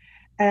Midwest.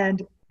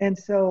 And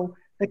so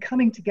the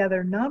coming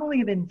together not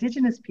only of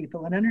indigenous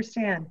people, and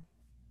understand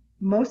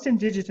most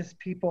indigenous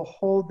people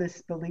hold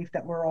this belief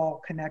that we're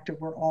all connected,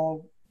 we're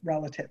all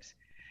relatives.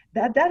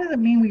 That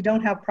doesn't mean we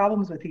don't have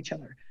problems with each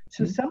other.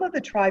 So Mhm. some of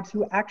the tribes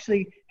who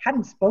actually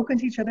hadn't spoken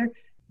to each other,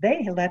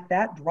 they let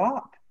that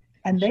drop.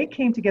 And they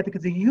came together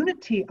because the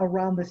unity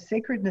around the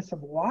sacredness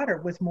of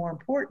water was more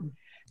important.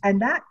 And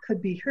that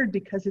could be heard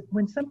because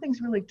when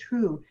something's really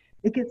true,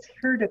 it gets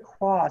heard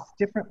across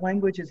different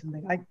languages and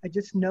things. I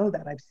just know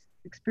that. I've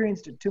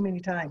experienced it too many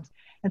times.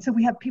 And so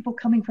we have people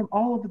coming from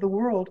all over the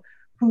world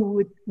who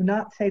would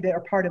not say they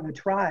are part of a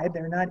tribe.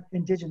 They're not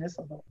indigenous,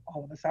 although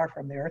all of us are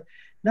from the earth,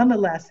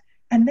 nonetheless.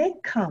 And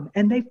they've come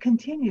and they've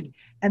continued.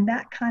 And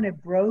that kind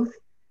of growth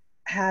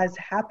has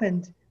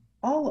happened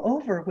all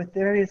over with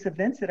various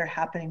events that are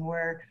happening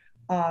where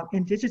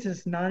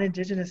indigenous,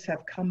 non-indigenous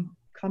have come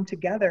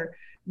together,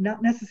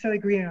 not necessarily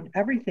agreeing on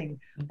everything,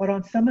 but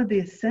on some of the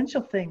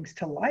essential things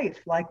to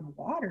life, like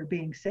water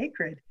being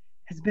sacred,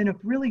 has been a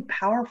really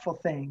powerful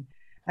thing.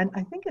 And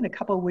I think in a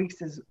couple of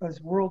weeks is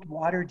World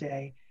Water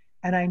Day.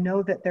 And I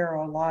know that there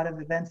are a lot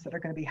of events that are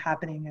going to be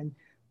happening. And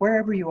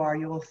wherever you are,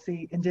 you will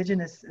see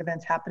indigenous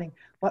events happening,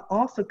 but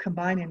also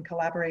combined in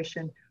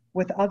collaboration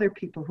with other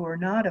people who are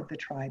not of the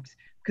tribes,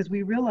 because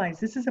we realize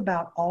this is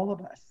about all of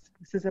us.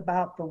 This is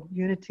about the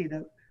unity,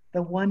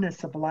 the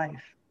oneness of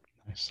life.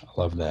 Nice. I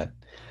love that.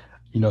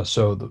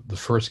 So the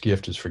first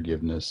gift is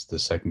forgiveness. The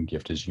second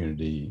gift is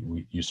unity.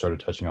 You started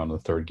touching on the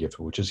third gift,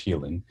 which is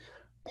healing.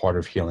 Part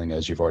of healing,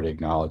 as you've already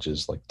acknowledged,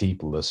 is like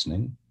deep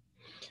listening.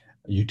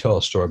 You tell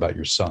a story about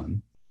your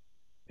son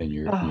in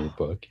your Oh,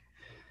 book.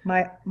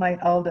 my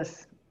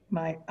eldest,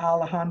 my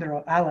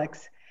Alejandro,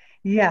 Alex,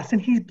 yes,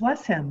 and he's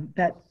bless him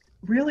that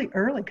really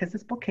early, because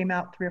this book came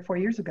out 3 or 4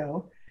 years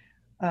ago.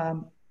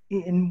 um,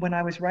 when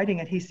I was writing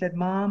it, he said,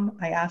 "Mom,"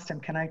 I asked him,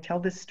 "Can I tell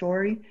this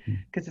story?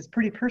 Because it's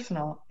pretty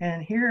personal."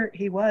 And here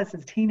he was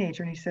as a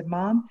teenager, and he said,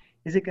 "Mom,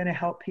 is it going to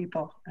help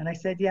people?" And I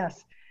said,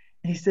 "Yes."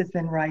 And he says,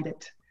 "Then write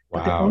it.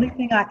 But the only Wow.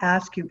 thing I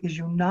ask you is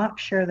you not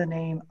share the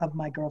name of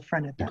my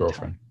girlfriend at The that time."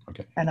 girlfriend.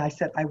 Okay. And I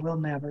said, "I will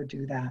never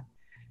do that."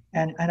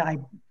 And I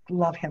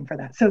love him for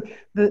that. So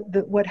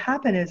the what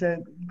happened is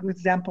a good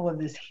example of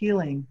this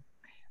healing,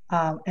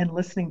 and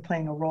listening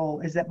playing a role,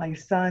 is that my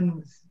son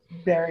was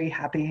very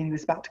happy and he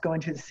was about to go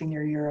into the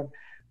senior year of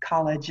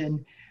college,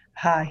 and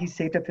he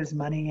saved up his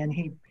money, and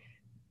he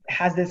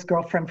has this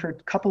girlfriend for a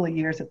couple of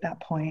years at that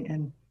point,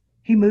 and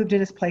he moved in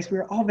his place. We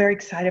were all very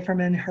excited for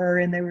him and her,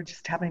 and they were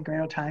just having a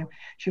great old time.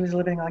 She was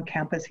living on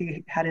campus.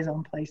 He had his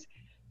own place.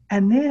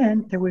 And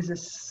then there was a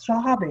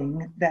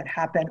sobbing that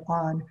happened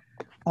on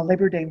a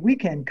Labor Day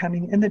weekend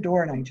coming in the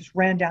door, and I just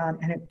ran down,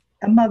 and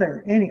a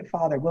mother, any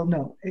father will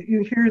know.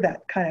 You hear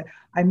that kind of,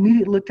 I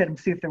immediately looked at him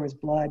to see if there was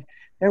blood.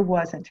 There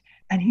wasn't.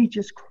 And he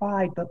just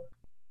cried. But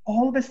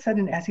all of a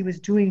sudden, as he was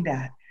doing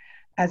that,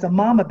 as a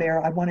mama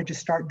bear, I wanted to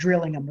start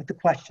drilling him with the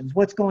questions.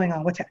 What's going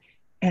on? What's that?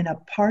 And a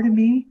part of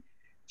me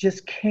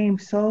just came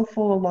so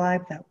full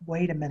alive that,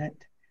 wait a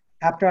minute,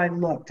 after I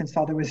looked and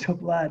saw there was no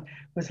blood,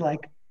 was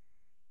like,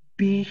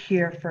 be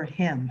here for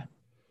him.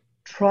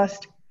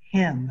 Trust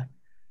him.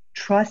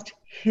 Trust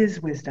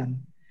his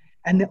wisdom.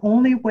 And the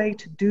only way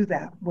to do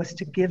that was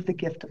to give the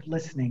gift of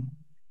listening.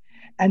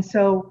 And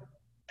so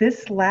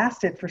this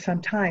lasted for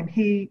some time.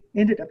 He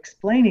ended up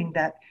explaining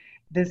that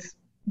this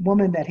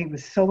woman that he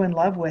was so in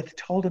love with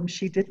told him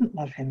she didn't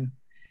love him,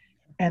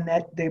 and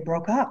that they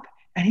broke up.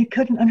 And he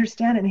couldn't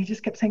understand it. And he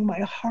just kept saying,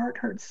 "My heart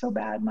hurts so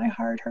bad. My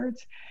heart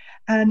hurts."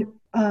 And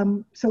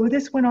so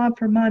this went on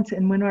for months.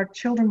 And when our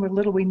children were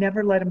little, we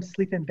never let them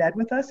sleep in bed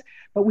with us,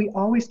 but we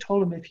always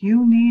told them, if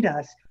you need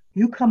us,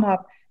 You come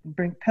up and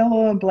bring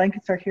pillow and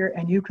blankets are here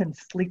and you can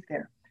sleep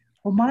there.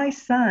 Well, my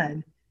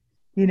son,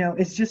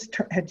 is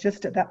had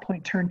just at that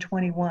point turned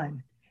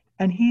 21.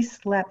 And he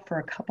slept for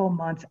a couple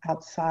months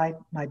outside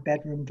my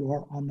bedroom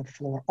door on the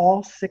floor,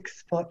 all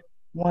 6 foot,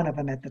 one of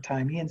them at the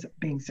time. He ends up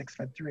being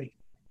 6'3".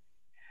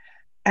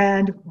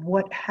 And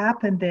what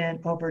happened then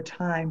over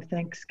time,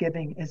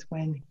 Thanksgiving, is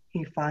when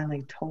he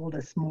finally told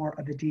us more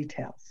of the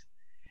details.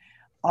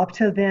 Up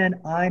to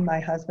then, my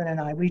husband and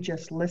I, we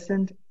just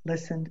listened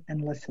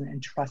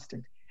and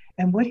trusted.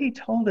 And what he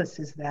told us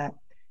is that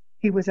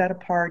he was at a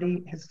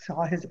party,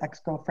 saw his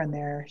ex-girlfriend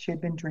there. She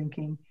had been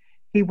drinking.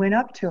 He went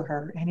up to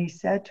her and he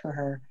said to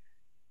her,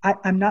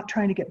 I'm not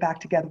trying to get back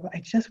together, but I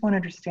just want to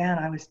understand.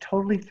 I was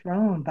totally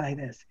thrown by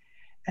this.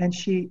 And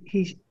she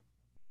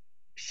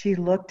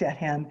looked at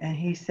him and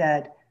he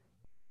said,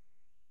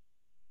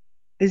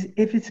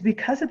 if it's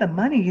because of the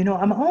money,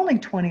 I'm only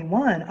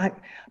 21,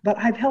 but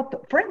I've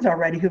helped friends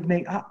already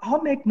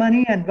I'll make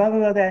money and blah,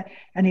 blah, blah.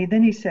 And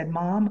then he said,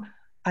 Mom,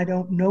 I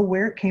don't know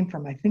where it came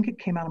from. I think it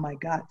came out of my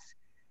guts.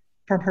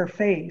 From her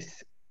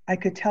face, I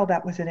could tell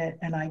that wasn't it.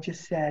 And I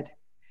just said,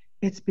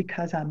 it's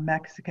because I'm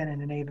Mexican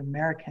and a Native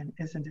American,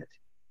 isn't it?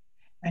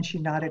 And she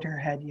nodded her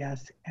head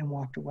yes and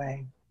walked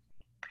away.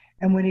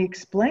 And when he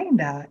explained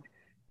that,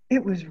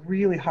 it was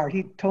really hard.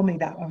 He told me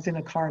that I was in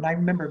a car and I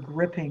remember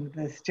gripping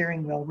the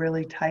steering wheel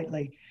really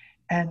tightly.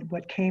 And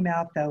what came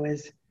out though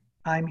is,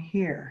 I'm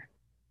here,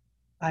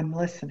 I'm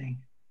listening.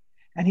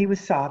 And he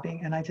was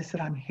sobbing and I just said,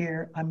 I'm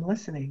here, I'm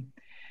listening.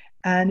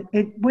 And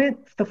it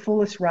went the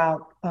fullest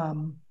route.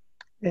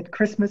 At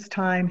Christmas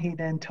time, he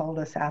then told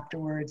us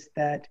afterwards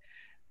that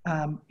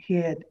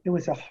it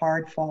was a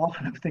hard fall.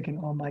 And I'm thinking,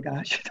 oh my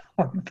gosh, it's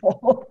a hard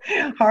fall,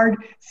 hard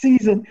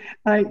season.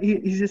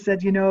 He just said,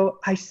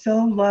 I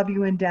so love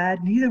you and Dad.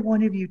 Neither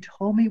one of you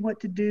told me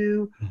what to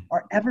do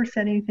or ever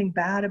said anything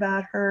bad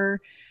about her.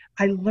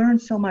 I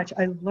learned so much.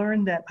 I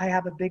learned that I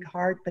have a big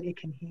heart, but it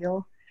can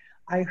heal.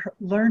 I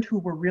learned who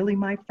were really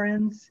my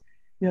friends,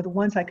 the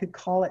ones I could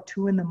call at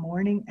 2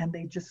 a.m. and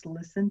they just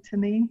listened to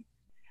me.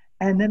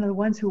 And then the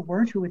ones who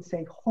weren't, who would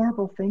say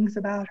horrible things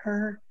about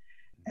her.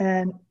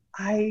 And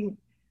I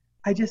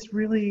just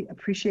really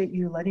appreciate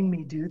you letting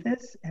me do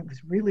this. It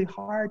was really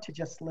hard to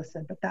just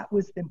listen, but that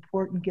was the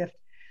important gift.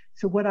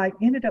 So what I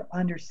ended up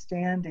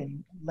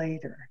understanding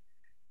later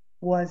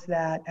was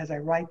that, as I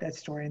write that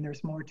story, and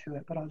there's more to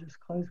it, but I'll just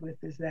close with,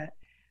 is that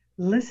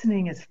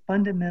listening is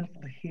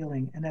fundamental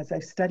healing. And as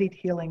I've studied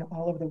healing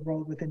all over the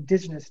world with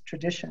indigenous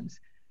traditions,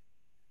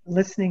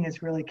 listening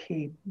is really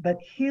key. But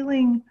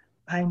healing,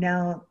 I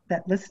know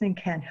that listening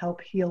can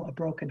help heal a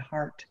broken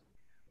heart.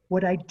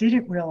 What I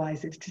didn't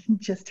realize, it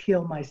didn't just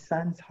heal my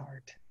son's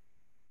heart.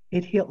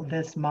 It healed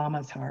this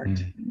mama's heart.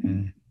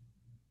 Mm-hmm.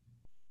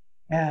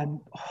 And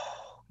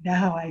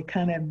now I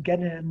kind of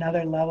get at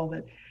another level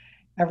that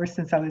ever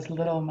since I was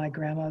little, my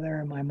grandmother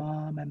and my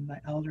mom and my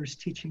elders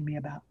teaching me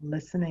about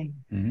listening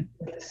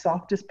with the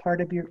softest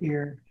part of your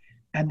ear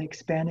and the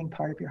expanding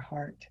part of your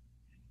heart.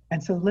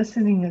 And so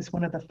listening is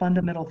one of the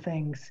fundamental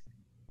things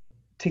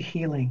to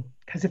healing.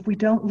 Because if we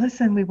don't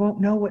listen, we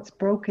won't know what's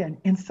broken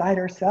inside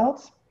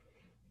ourselves,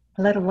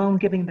 let alone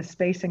giving the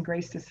space and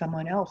grace to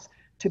someone else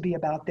to be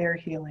about their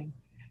healing.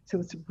 So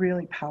it's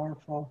really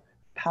powerful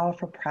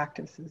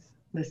practices,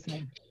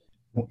 listening.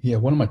 Well, yeah,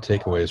 one of my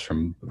takeaways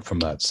from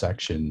that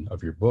section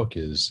of your book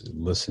is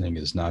listening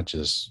is not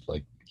just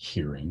like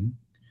hearing.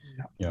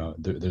 No.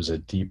 There's a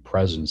deep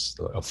presence,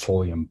 a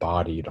fully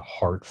embodied,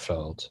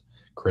 heartfelt,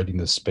 creating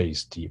the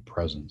space, deep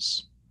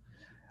presence.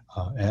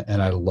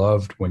 And I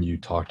loved when you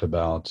talked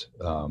about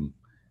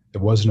it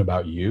wasn't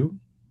about you.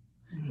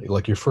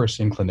 Like your first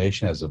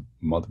inclination as a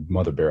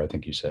mother bear, I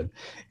think you said,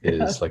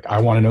 is like,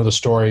 I want to know the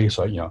story.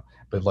 So,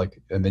 but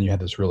like, and then you had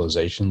this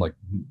realization, like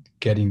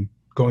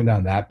going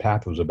down that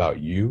path was about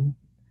you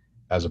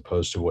as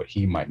opposed to what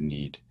he might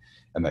need.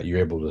 And that you're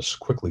able to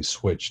quickly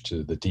switch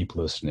to the deep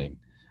listening,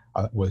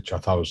 which I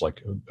thought was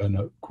like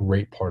a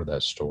great part of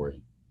that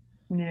story.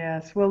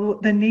 Yes. Well,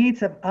 the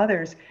needs of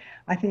others,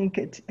 I think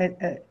it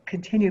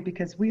continue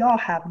because we all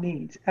have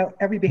needs.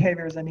 Every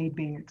behavior is a need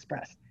being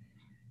expressed.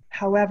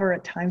 However,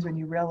 at times when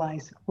you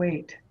realize,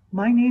 wait,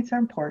 my needs are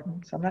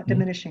important, so I'm not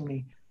diminishing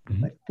me,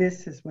 but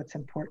this is what's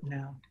important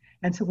now.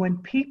 And so when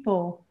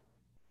people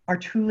are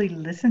truly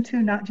listened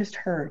to, not just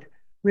heard,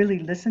 really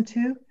listened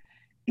to,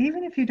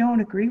 even if you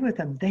don't agree with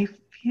them, they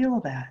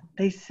feel that,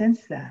 they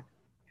sense that.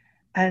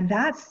 And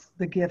that's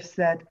the gifts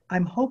that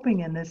I'm hoping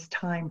in this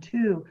time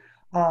too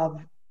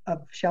of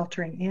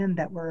sheltering in,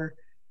 that we're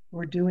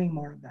doing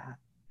more of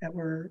that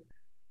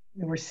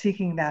we're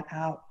seeking that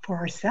out for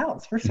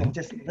ourselves. First of all,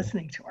 just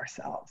listening to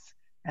ourselves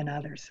and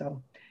others.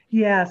 So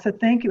yeah, so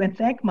thank you. And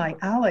thank my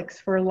Alex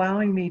for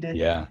allowing me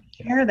to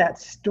share that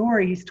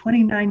story. He's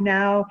 29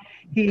 now.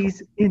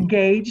 He's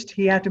engaged.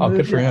 He had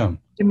to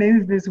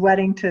move his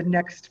wedding to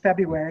next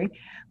February.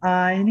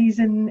 And he's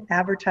in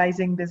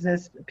advertising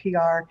business,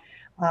 PR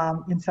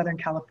in Southern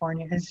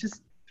California. And it's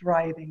just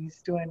thriving.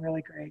 He's doing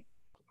really great.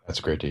 That's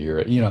great to hear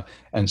it.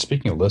 And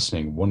speaking of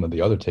listening, one of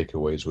the other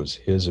takeaways was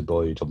his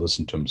ability to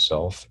listen to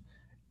himself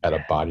at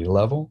a body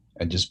level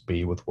and just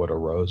be with what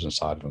arose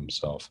inside of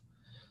himself,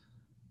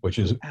 which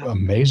is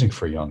amazing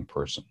for a young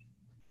person,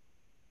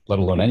 let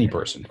alone any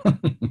person.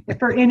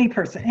 For any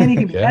person, any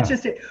human. Yeah. That's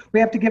just it. We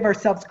have to give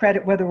ourselves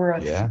credit, whether we're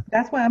Yeah.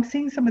 that's why I'm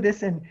seeing some of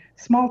this in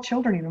small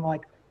children, even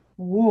like,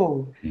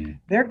 whoa, Mm.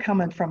 they're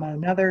coming from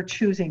another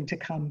choosing to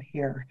come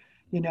here,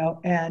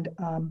 and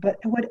but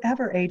at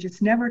whatever age,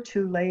 it's never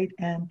too late.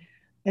 And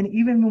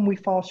even when we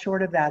fall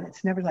short of that,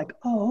 it's never like,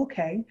 oh,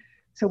 okay.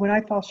 So when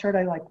I fall short,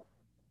 I like,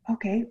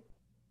 okay,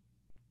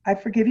 I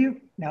forgive you.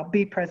 Now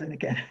be present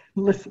again.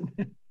 Listen.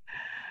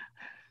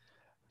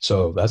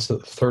 So that's the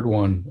third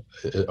one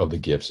of the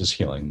gifts is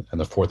healing.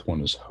 And the fourth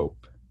one is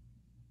hope.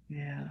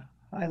 Yeah,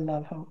 I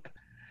love hope.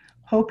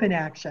 Hope in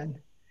action.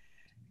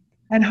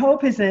 And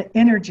hope is an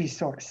energy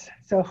source.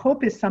 So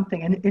hope is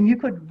something, and you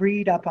could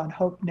read up on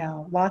hope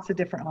now, lots of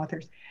different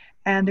authors,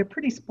 and they're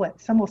pretty split.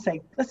 Some will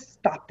say, let's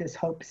stop this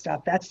hope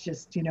stuff. That's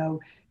just,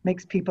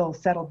 makes people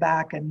settle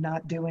back and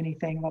not do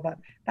anything. Well, but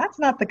that's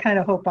not the kind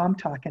of hope I'm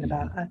talking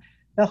about. Mm-hmm.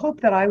 The hope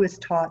that I was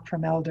taught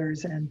from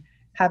elders and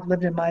have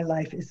lived in my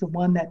life is the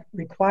one that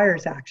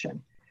requires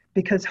action,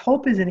 because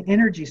hope is an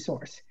energy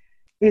source.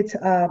 It's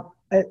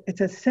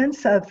a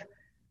sense of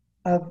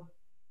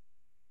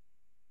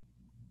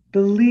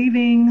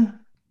believing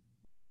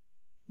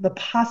the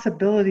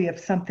possibility of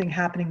something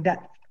happening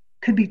that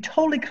could be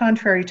totally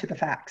contrary to the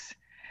facts.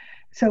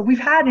 So we've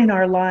had in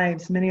our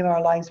lives, many of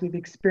our lives, we've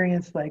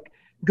experienced like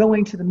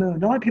going to the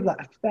moon. A lot of people are,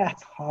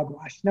 that's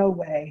hogwash, no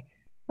way.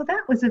 Well,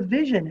 that was a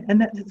vision, and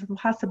that's the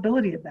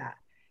possibility of that.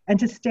 And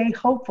to stay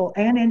hopeful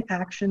and in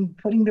action,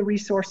 putting the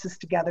resources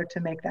together to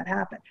make that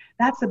happen.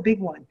 That's a big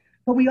one.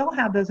 But we all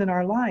have those in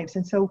our lives.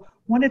 And so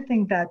one of the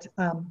things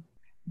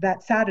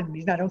that saddened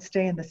me, I don't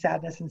stay in the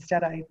sadness.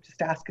 Instead, I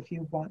just ask if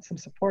you want some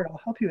support,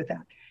 I'll help you with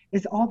that,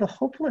 is all the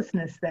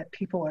hopelessness that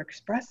people are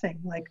expressing.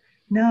 Like,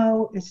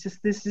 no,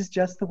 this is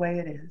just the way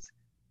it is.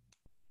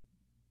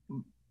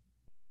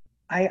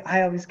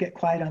 I always get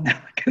quiet on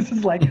that because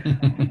it's like,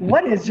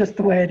 what is just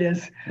the way it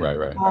is?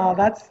 Right.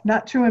 That's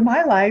not true in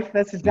my life.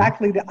 That's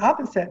exactly the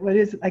opposite. What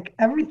is like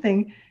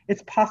everything,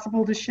 it's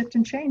possible to shift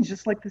and change,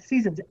 just like the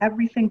seasons.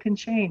 Everything can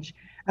change,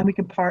 and we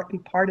can be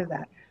part of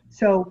that.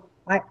 So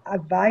I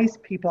advise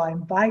people, I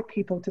invite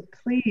people to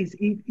please,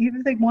 even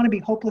if they want to be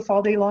hopeless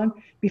all day long,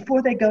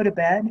 before they go to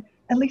bed,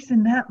 at least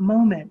in that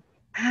moment,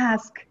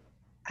 ask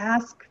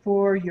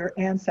for your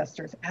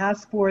ancestors,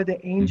 ask for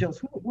the angels,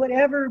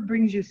 whatever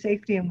brings you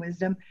safety and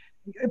wisdom,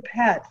 your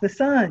pets, the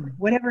sun,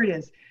 whatever it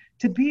is,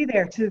 to be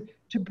there, to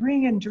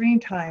bring in dream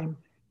time,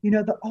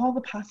 all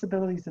the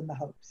possibilities and the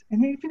hopes.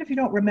 And even if you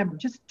don't remember,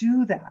 just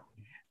do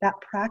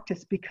that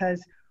practice,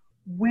 because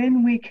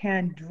when we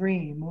can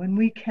dream, when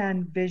we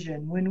can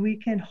vision, when we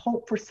can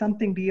hope for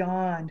something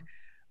beyond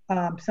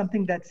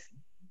something that's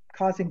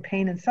causing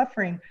pain and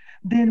suffering,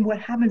 then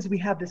what happens, we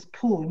have this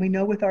pull, and we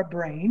know with our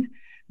brain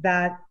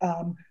that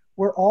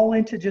we're all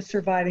into just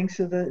surviving.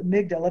 So the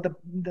amygdala,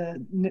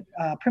 the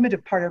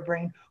primitive part of our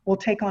brain, will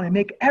take on and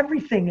make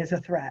everything is a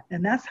threat.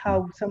 And that's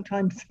how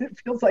sometimes it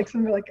feels like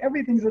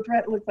everything's a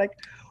threat. It looks like,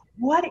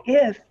 what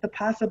if the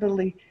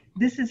possibility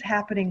this is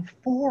happening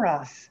for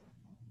us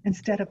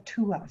instead of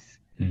to us?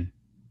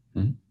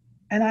 Mm-hmm.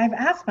 And I've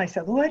asked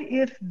myself, what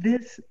if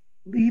this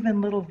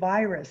even little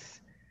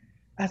virus,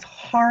 as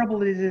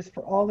horrible as it is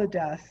for all the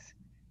deaths,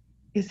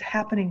 is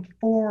happening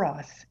for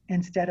us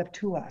instead of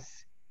to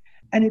us?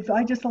 And if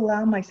I just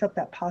allow myself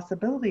that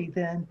possibility,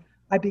 then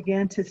I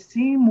began to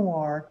see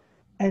more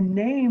and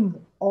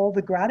name all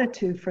the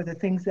gratitude for the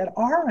things that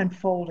are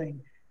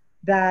unfolding,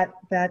 that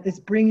is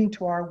bringing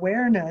to our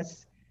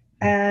awareness,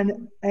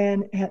 and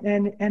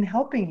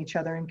helping each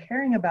other and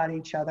caring about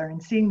each other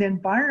and seeing the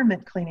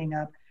environment cleaning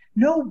up.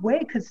 No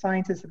way could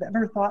scientists have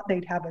ever thought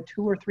they'd have a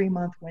 2 or 3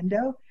 month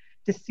window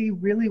to see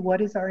really what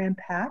is our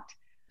impact,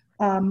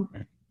 and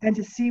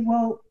to see,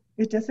 well,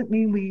 it doesn't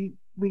mean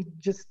we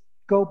just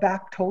go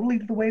back totally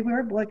to the way we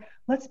were. Like,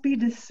 let's be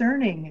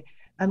discerning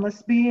and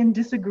let's be in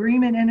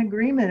disagreement and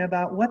agreement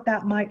about what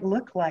that might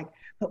look like.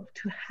 But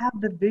to have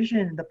the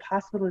vision, the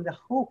possibility, the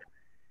hope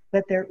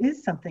that there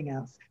is something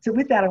else. So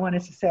with that, I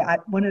wanted to say,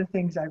 one of the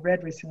things I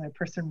read recently, a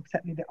person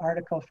sent me the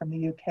article from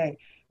the UK,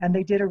 and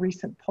they did a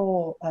recent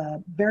poll, a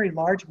very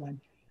large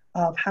one,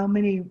 of how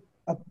many,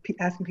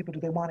 asking people, do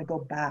they want to go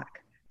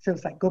back? So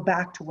it's like, go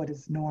back to what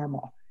is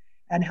normal,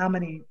 and how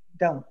many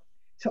don't.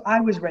 So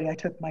I was ready. I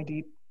took my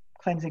deep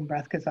cleansing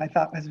breath, because I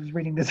thought, as I was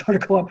reading this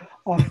article,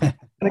 I'm going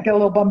to get a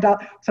little bummed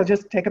out. So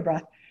just take a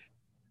breath.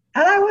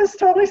 And I was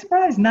totally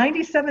surprised.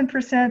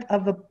 97%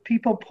 of the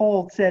people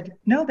polled said,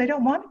 no, they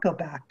don't want to go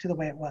back to the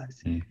way it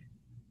was.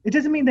 It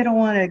doesn't mean they don't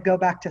want to go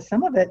back to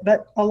some of it,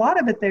 but a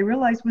lot of it they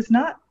realized was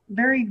not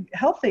very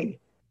healthy,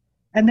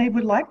 and they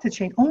would like to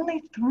change.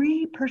 Only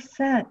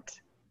 3%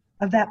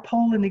 of that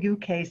poll in the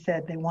UK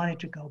said they wanted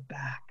to go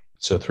back.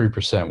 So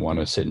 3% want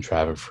to sit in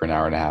traffic for an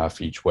hour and a half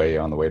each way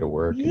on the way to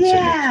work, and Yes. sit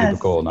in a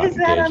cubicle, not Is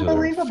that engage with their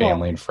unbelievable?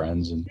 family and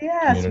friends and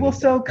Yes. community. Well,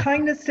 so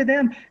kindness to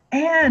them.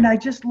 And I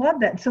just love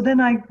that. So then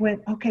I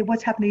went, okay,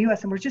 what's happening in the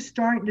US? And we're just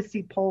starting to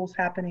see polls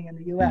happening in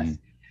the US.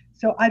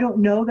 So I don't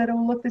know that it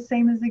will look the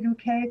same as the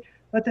UK,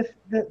 but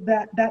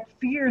that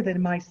fear that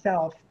in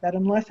myself, that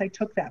unless I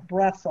took that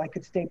breath so I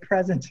could stay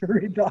present to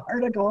read the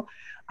article,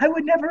 I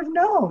would never have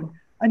known.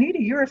 Anita,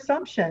 your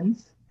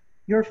assumptions,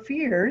 your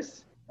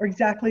fears are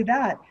exactly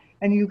that.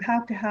 And you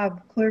have to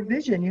have clear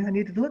vision. You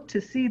need to look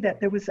to see that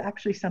there was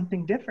actually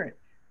something different.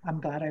 I'm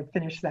glad I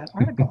finished that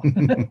article.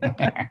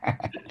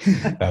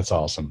 That's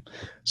awesome.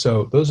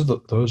 So those are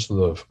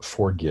the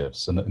four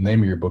gifts, and the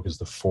name of your book is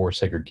The Four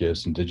Sacred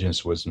Gifts: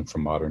 Indigenous Wisdom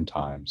from Modern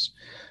Times.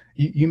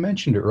 You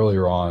mentioned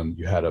earlier on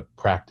you had a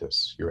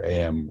practice, your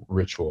AM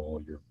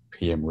ritual, your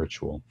PM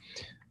ritual.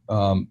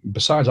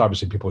 Besides,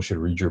 obviously, people should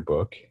read your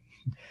book.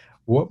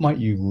 What might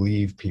you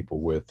leave people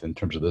with in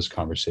terms of this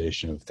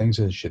conversation of things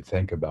they should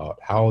think about,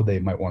 how they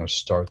might want to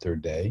start their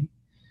day?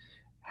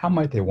 How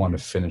might they want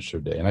to finish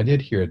their day? And I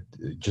did hear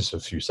it just a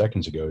few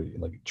seconds ago,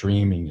 like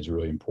dreaming is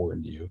really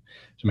important to you.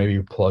 So maybe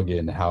you plug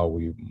in how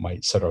we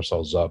might set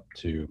ourselves up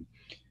to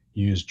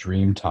use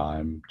dream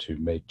time to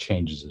make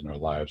changes in our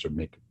lives or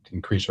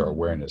increase our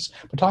awareness.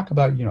 But talk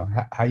about,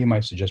 how you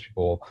might suggest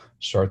people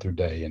start their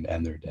day and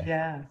end their day.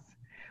 Yes.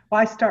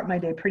 Well, I start my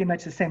day pretty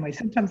much the same way.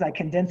 Sometimes I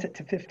condense it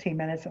to 15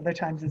 minutes. Other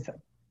times it's a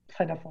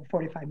plentiful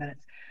 45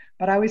 minutes.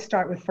 But I always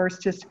start with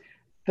first just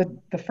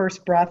the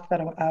first breath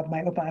that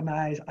I open my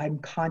eyes. I'm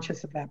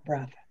conscious of that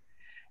breath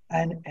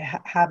and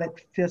have it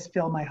just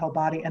fill my whole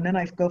body. And then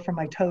I go from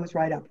my toes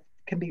right up. It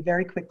can be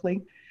very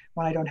quickly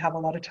when I don't have a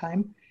lot of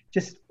time.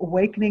 Just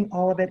awakening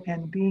all of it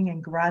and being in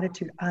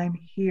gratitude. I'm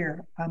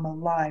here. I'm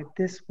alive.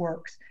 This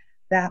works.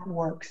 That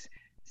works.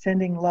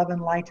 Sending love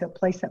and light to a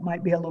place that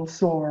might be a little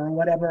sore or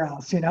whatever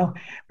else,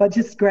 but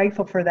just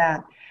grateful for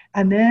that.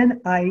 And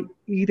then I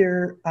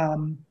either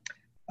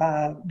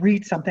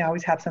read something. I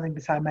always have something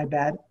beside my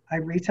bed. I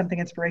read something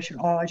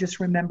inspirational. Oh, I just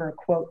remember a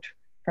quote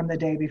from the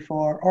day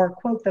before, or a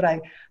quote that I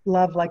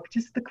love, like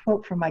just the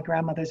quote from my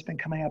grandmother's been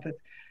coming up with,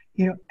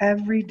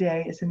 every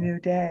day is a new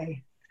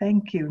day.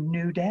 Thank you,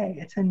 new day.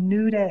 It's a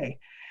new day.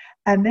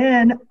 And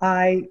then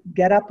I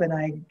get up and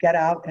I get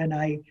out and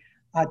I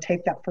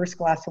take that first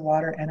glass of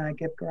water and I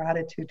give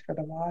gratitude for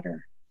the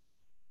water.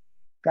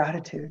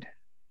 Gratitude.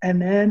 And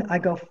then I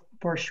go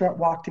for a short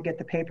walk to get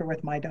the paper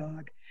with my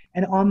dog.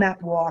 And on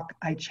that walk,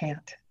 I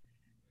chant.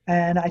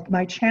 And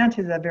my chant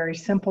is a very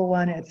simple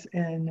one.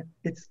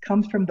 It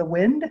comes from the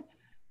wind,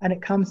 and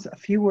a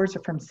few words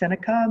are from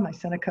Seneca, my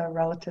Seneca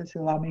relatives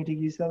who allow me to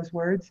use those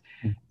words.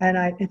 And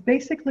it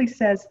basically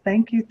says,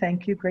 thank you,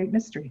 great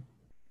mystery.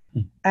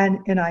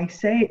 And I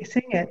sing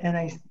it, and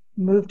I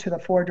move to the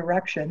four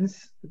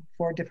directions, the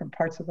four different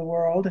parts of the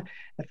world,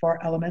 the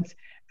four elements,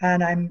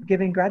 and I'm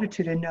giving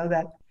gratitude and know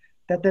that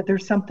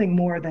there's something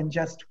more than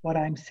just what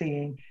I'm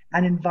seeing,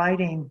 and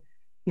inviting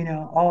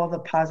all the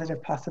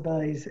positive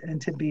possibilities and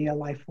to be a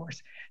life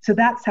force. So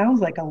that sounds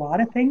like a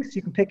lot of things.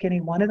 You can pick any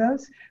one of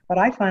those, but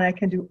I find I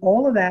can do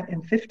all of that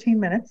in 15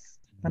 minutes,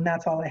 and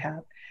that's all I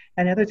have.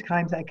 And other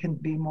times I can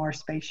be more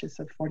spacious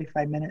of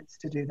 45 minutes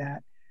to do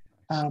that.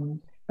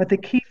 But the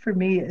key for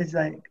me is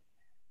like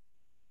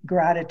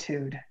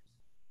gratitude.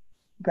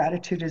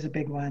 Gratitude is a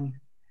big one.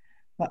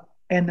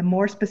 And the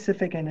more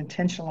specific and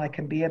intentional I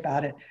can be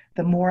about it,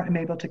 the more I'm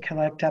able to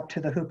collect up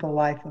to the hoop of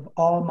life of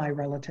all my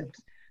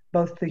relatives,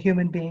 both the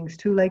human beings,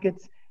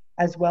 two-leggeds,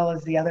 as well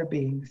as the other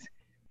beings.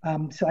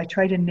 So I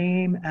try to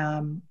name,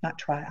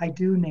 I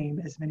do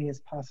name as many as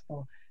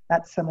possible.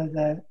 That's some of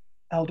the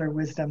elder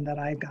wisdom that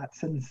I got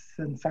since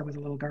I was a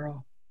little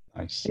girl.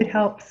 Nice. It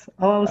helps.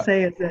 All I'll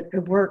say is that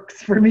it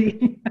works for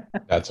me.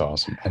 That's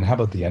awesome. And how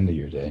about the end of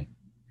your day?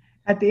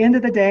 At the end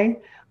of the day,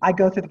 I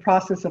go through the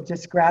process of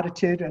just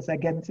gratitude as I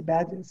get into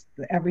bed, is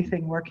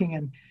everything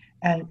working,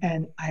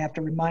 and I have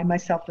to remind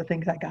myself the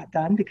things I got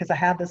done, because I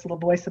have this little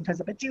voice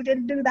sometimes, but you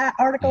didn't do that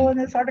article and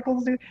this article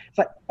is due. It's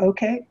like,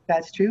 okay,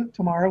 that's true.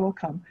 Tomorrow will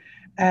come.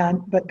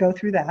 But go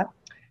through that.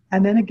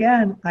 And then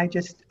again, I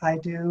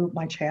do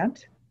my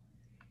chant,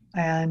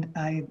 and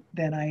I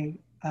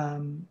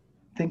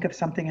think of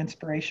something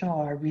inspirational,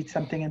 or I read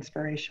something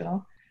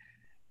inspirational.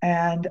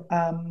 And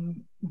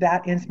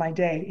that ends my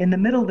day. In the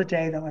middle of the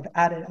day, though, I've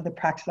added other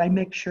practices. I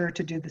make sure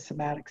to do the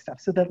somatic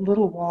stuff. So that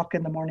little walk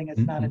in the morning is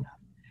not enough.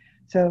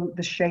 So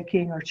the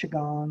shaking or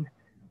qigong,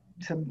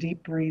 some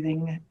deep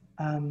breathing.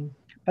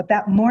 But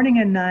that morning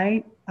and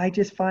night, I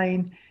just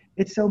find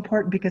it's so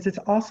important, because it's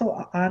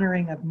also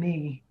honoring of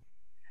me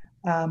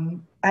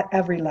at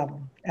every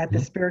level, at the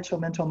spiritual,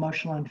 mental,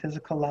 emotional, and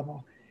physical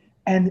level.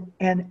 And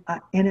in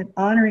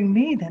honoring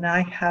me, then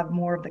I have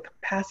more of the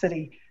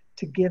capacity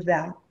to give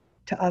that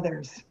to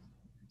others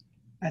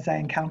as I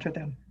encounter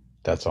them.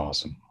 That's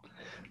awesome.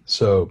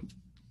 So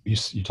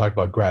you talk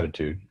about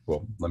gratitude.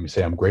 Well, let me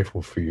say I'm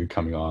grateful for you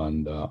coming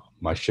on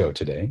my show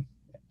today.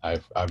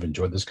 I've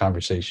enjoyed this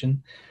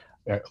conversation.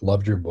 I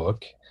loved your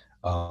book.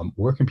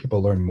 Where can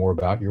people learn more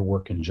about your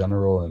work in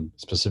general, and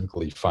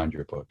specifically find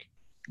your book?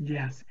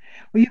 Yes.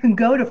 Well, you can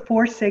go to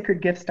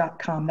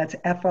foursacredgifts.com. That's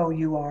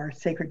FOUR,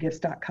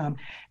 sacredgifts.com.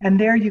 And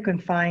there you can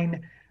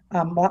find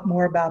a lot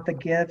more about the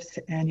gifts,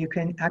 and you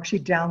can actually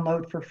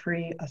download for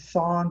free a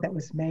song that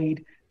was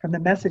made from the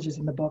messages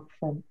in the book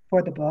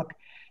for the book.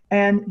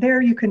 And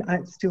there you can,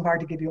 it's too hard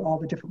to give you all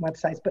the different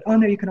websites, but on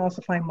there you can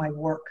also find my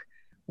work,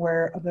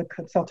 where the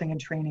consulting and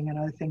training and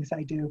other things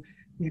I do.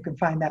 You can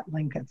find that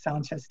link at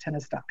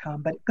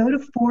sancheztennis.com. But go to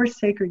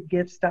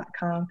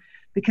foursacredgifts.com,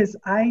 because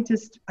I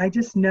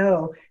just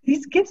know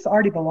these gifts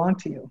already belong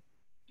to you.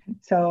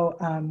 So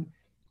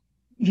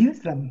use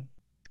them,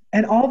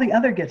 and all the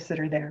other gifts that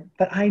are there.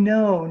 But I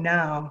know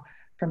now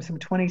from some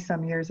 20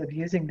 some years of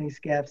using these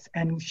gifts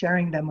and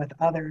sharing them with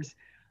others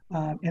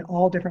in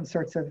all different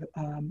sorts of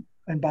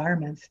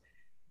environments,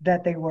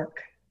 that they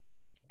work.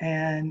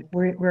 And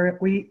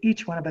we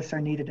each one of us are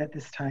needed at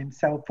this time.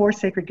 So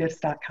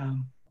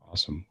foursacredgifts.com.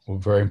 Awesome. Well,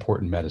 very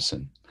important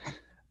medicine.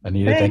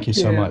 Anita, thank you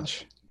Thank so you.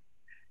 much.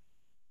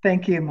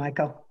 Thank you,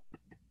 Michael.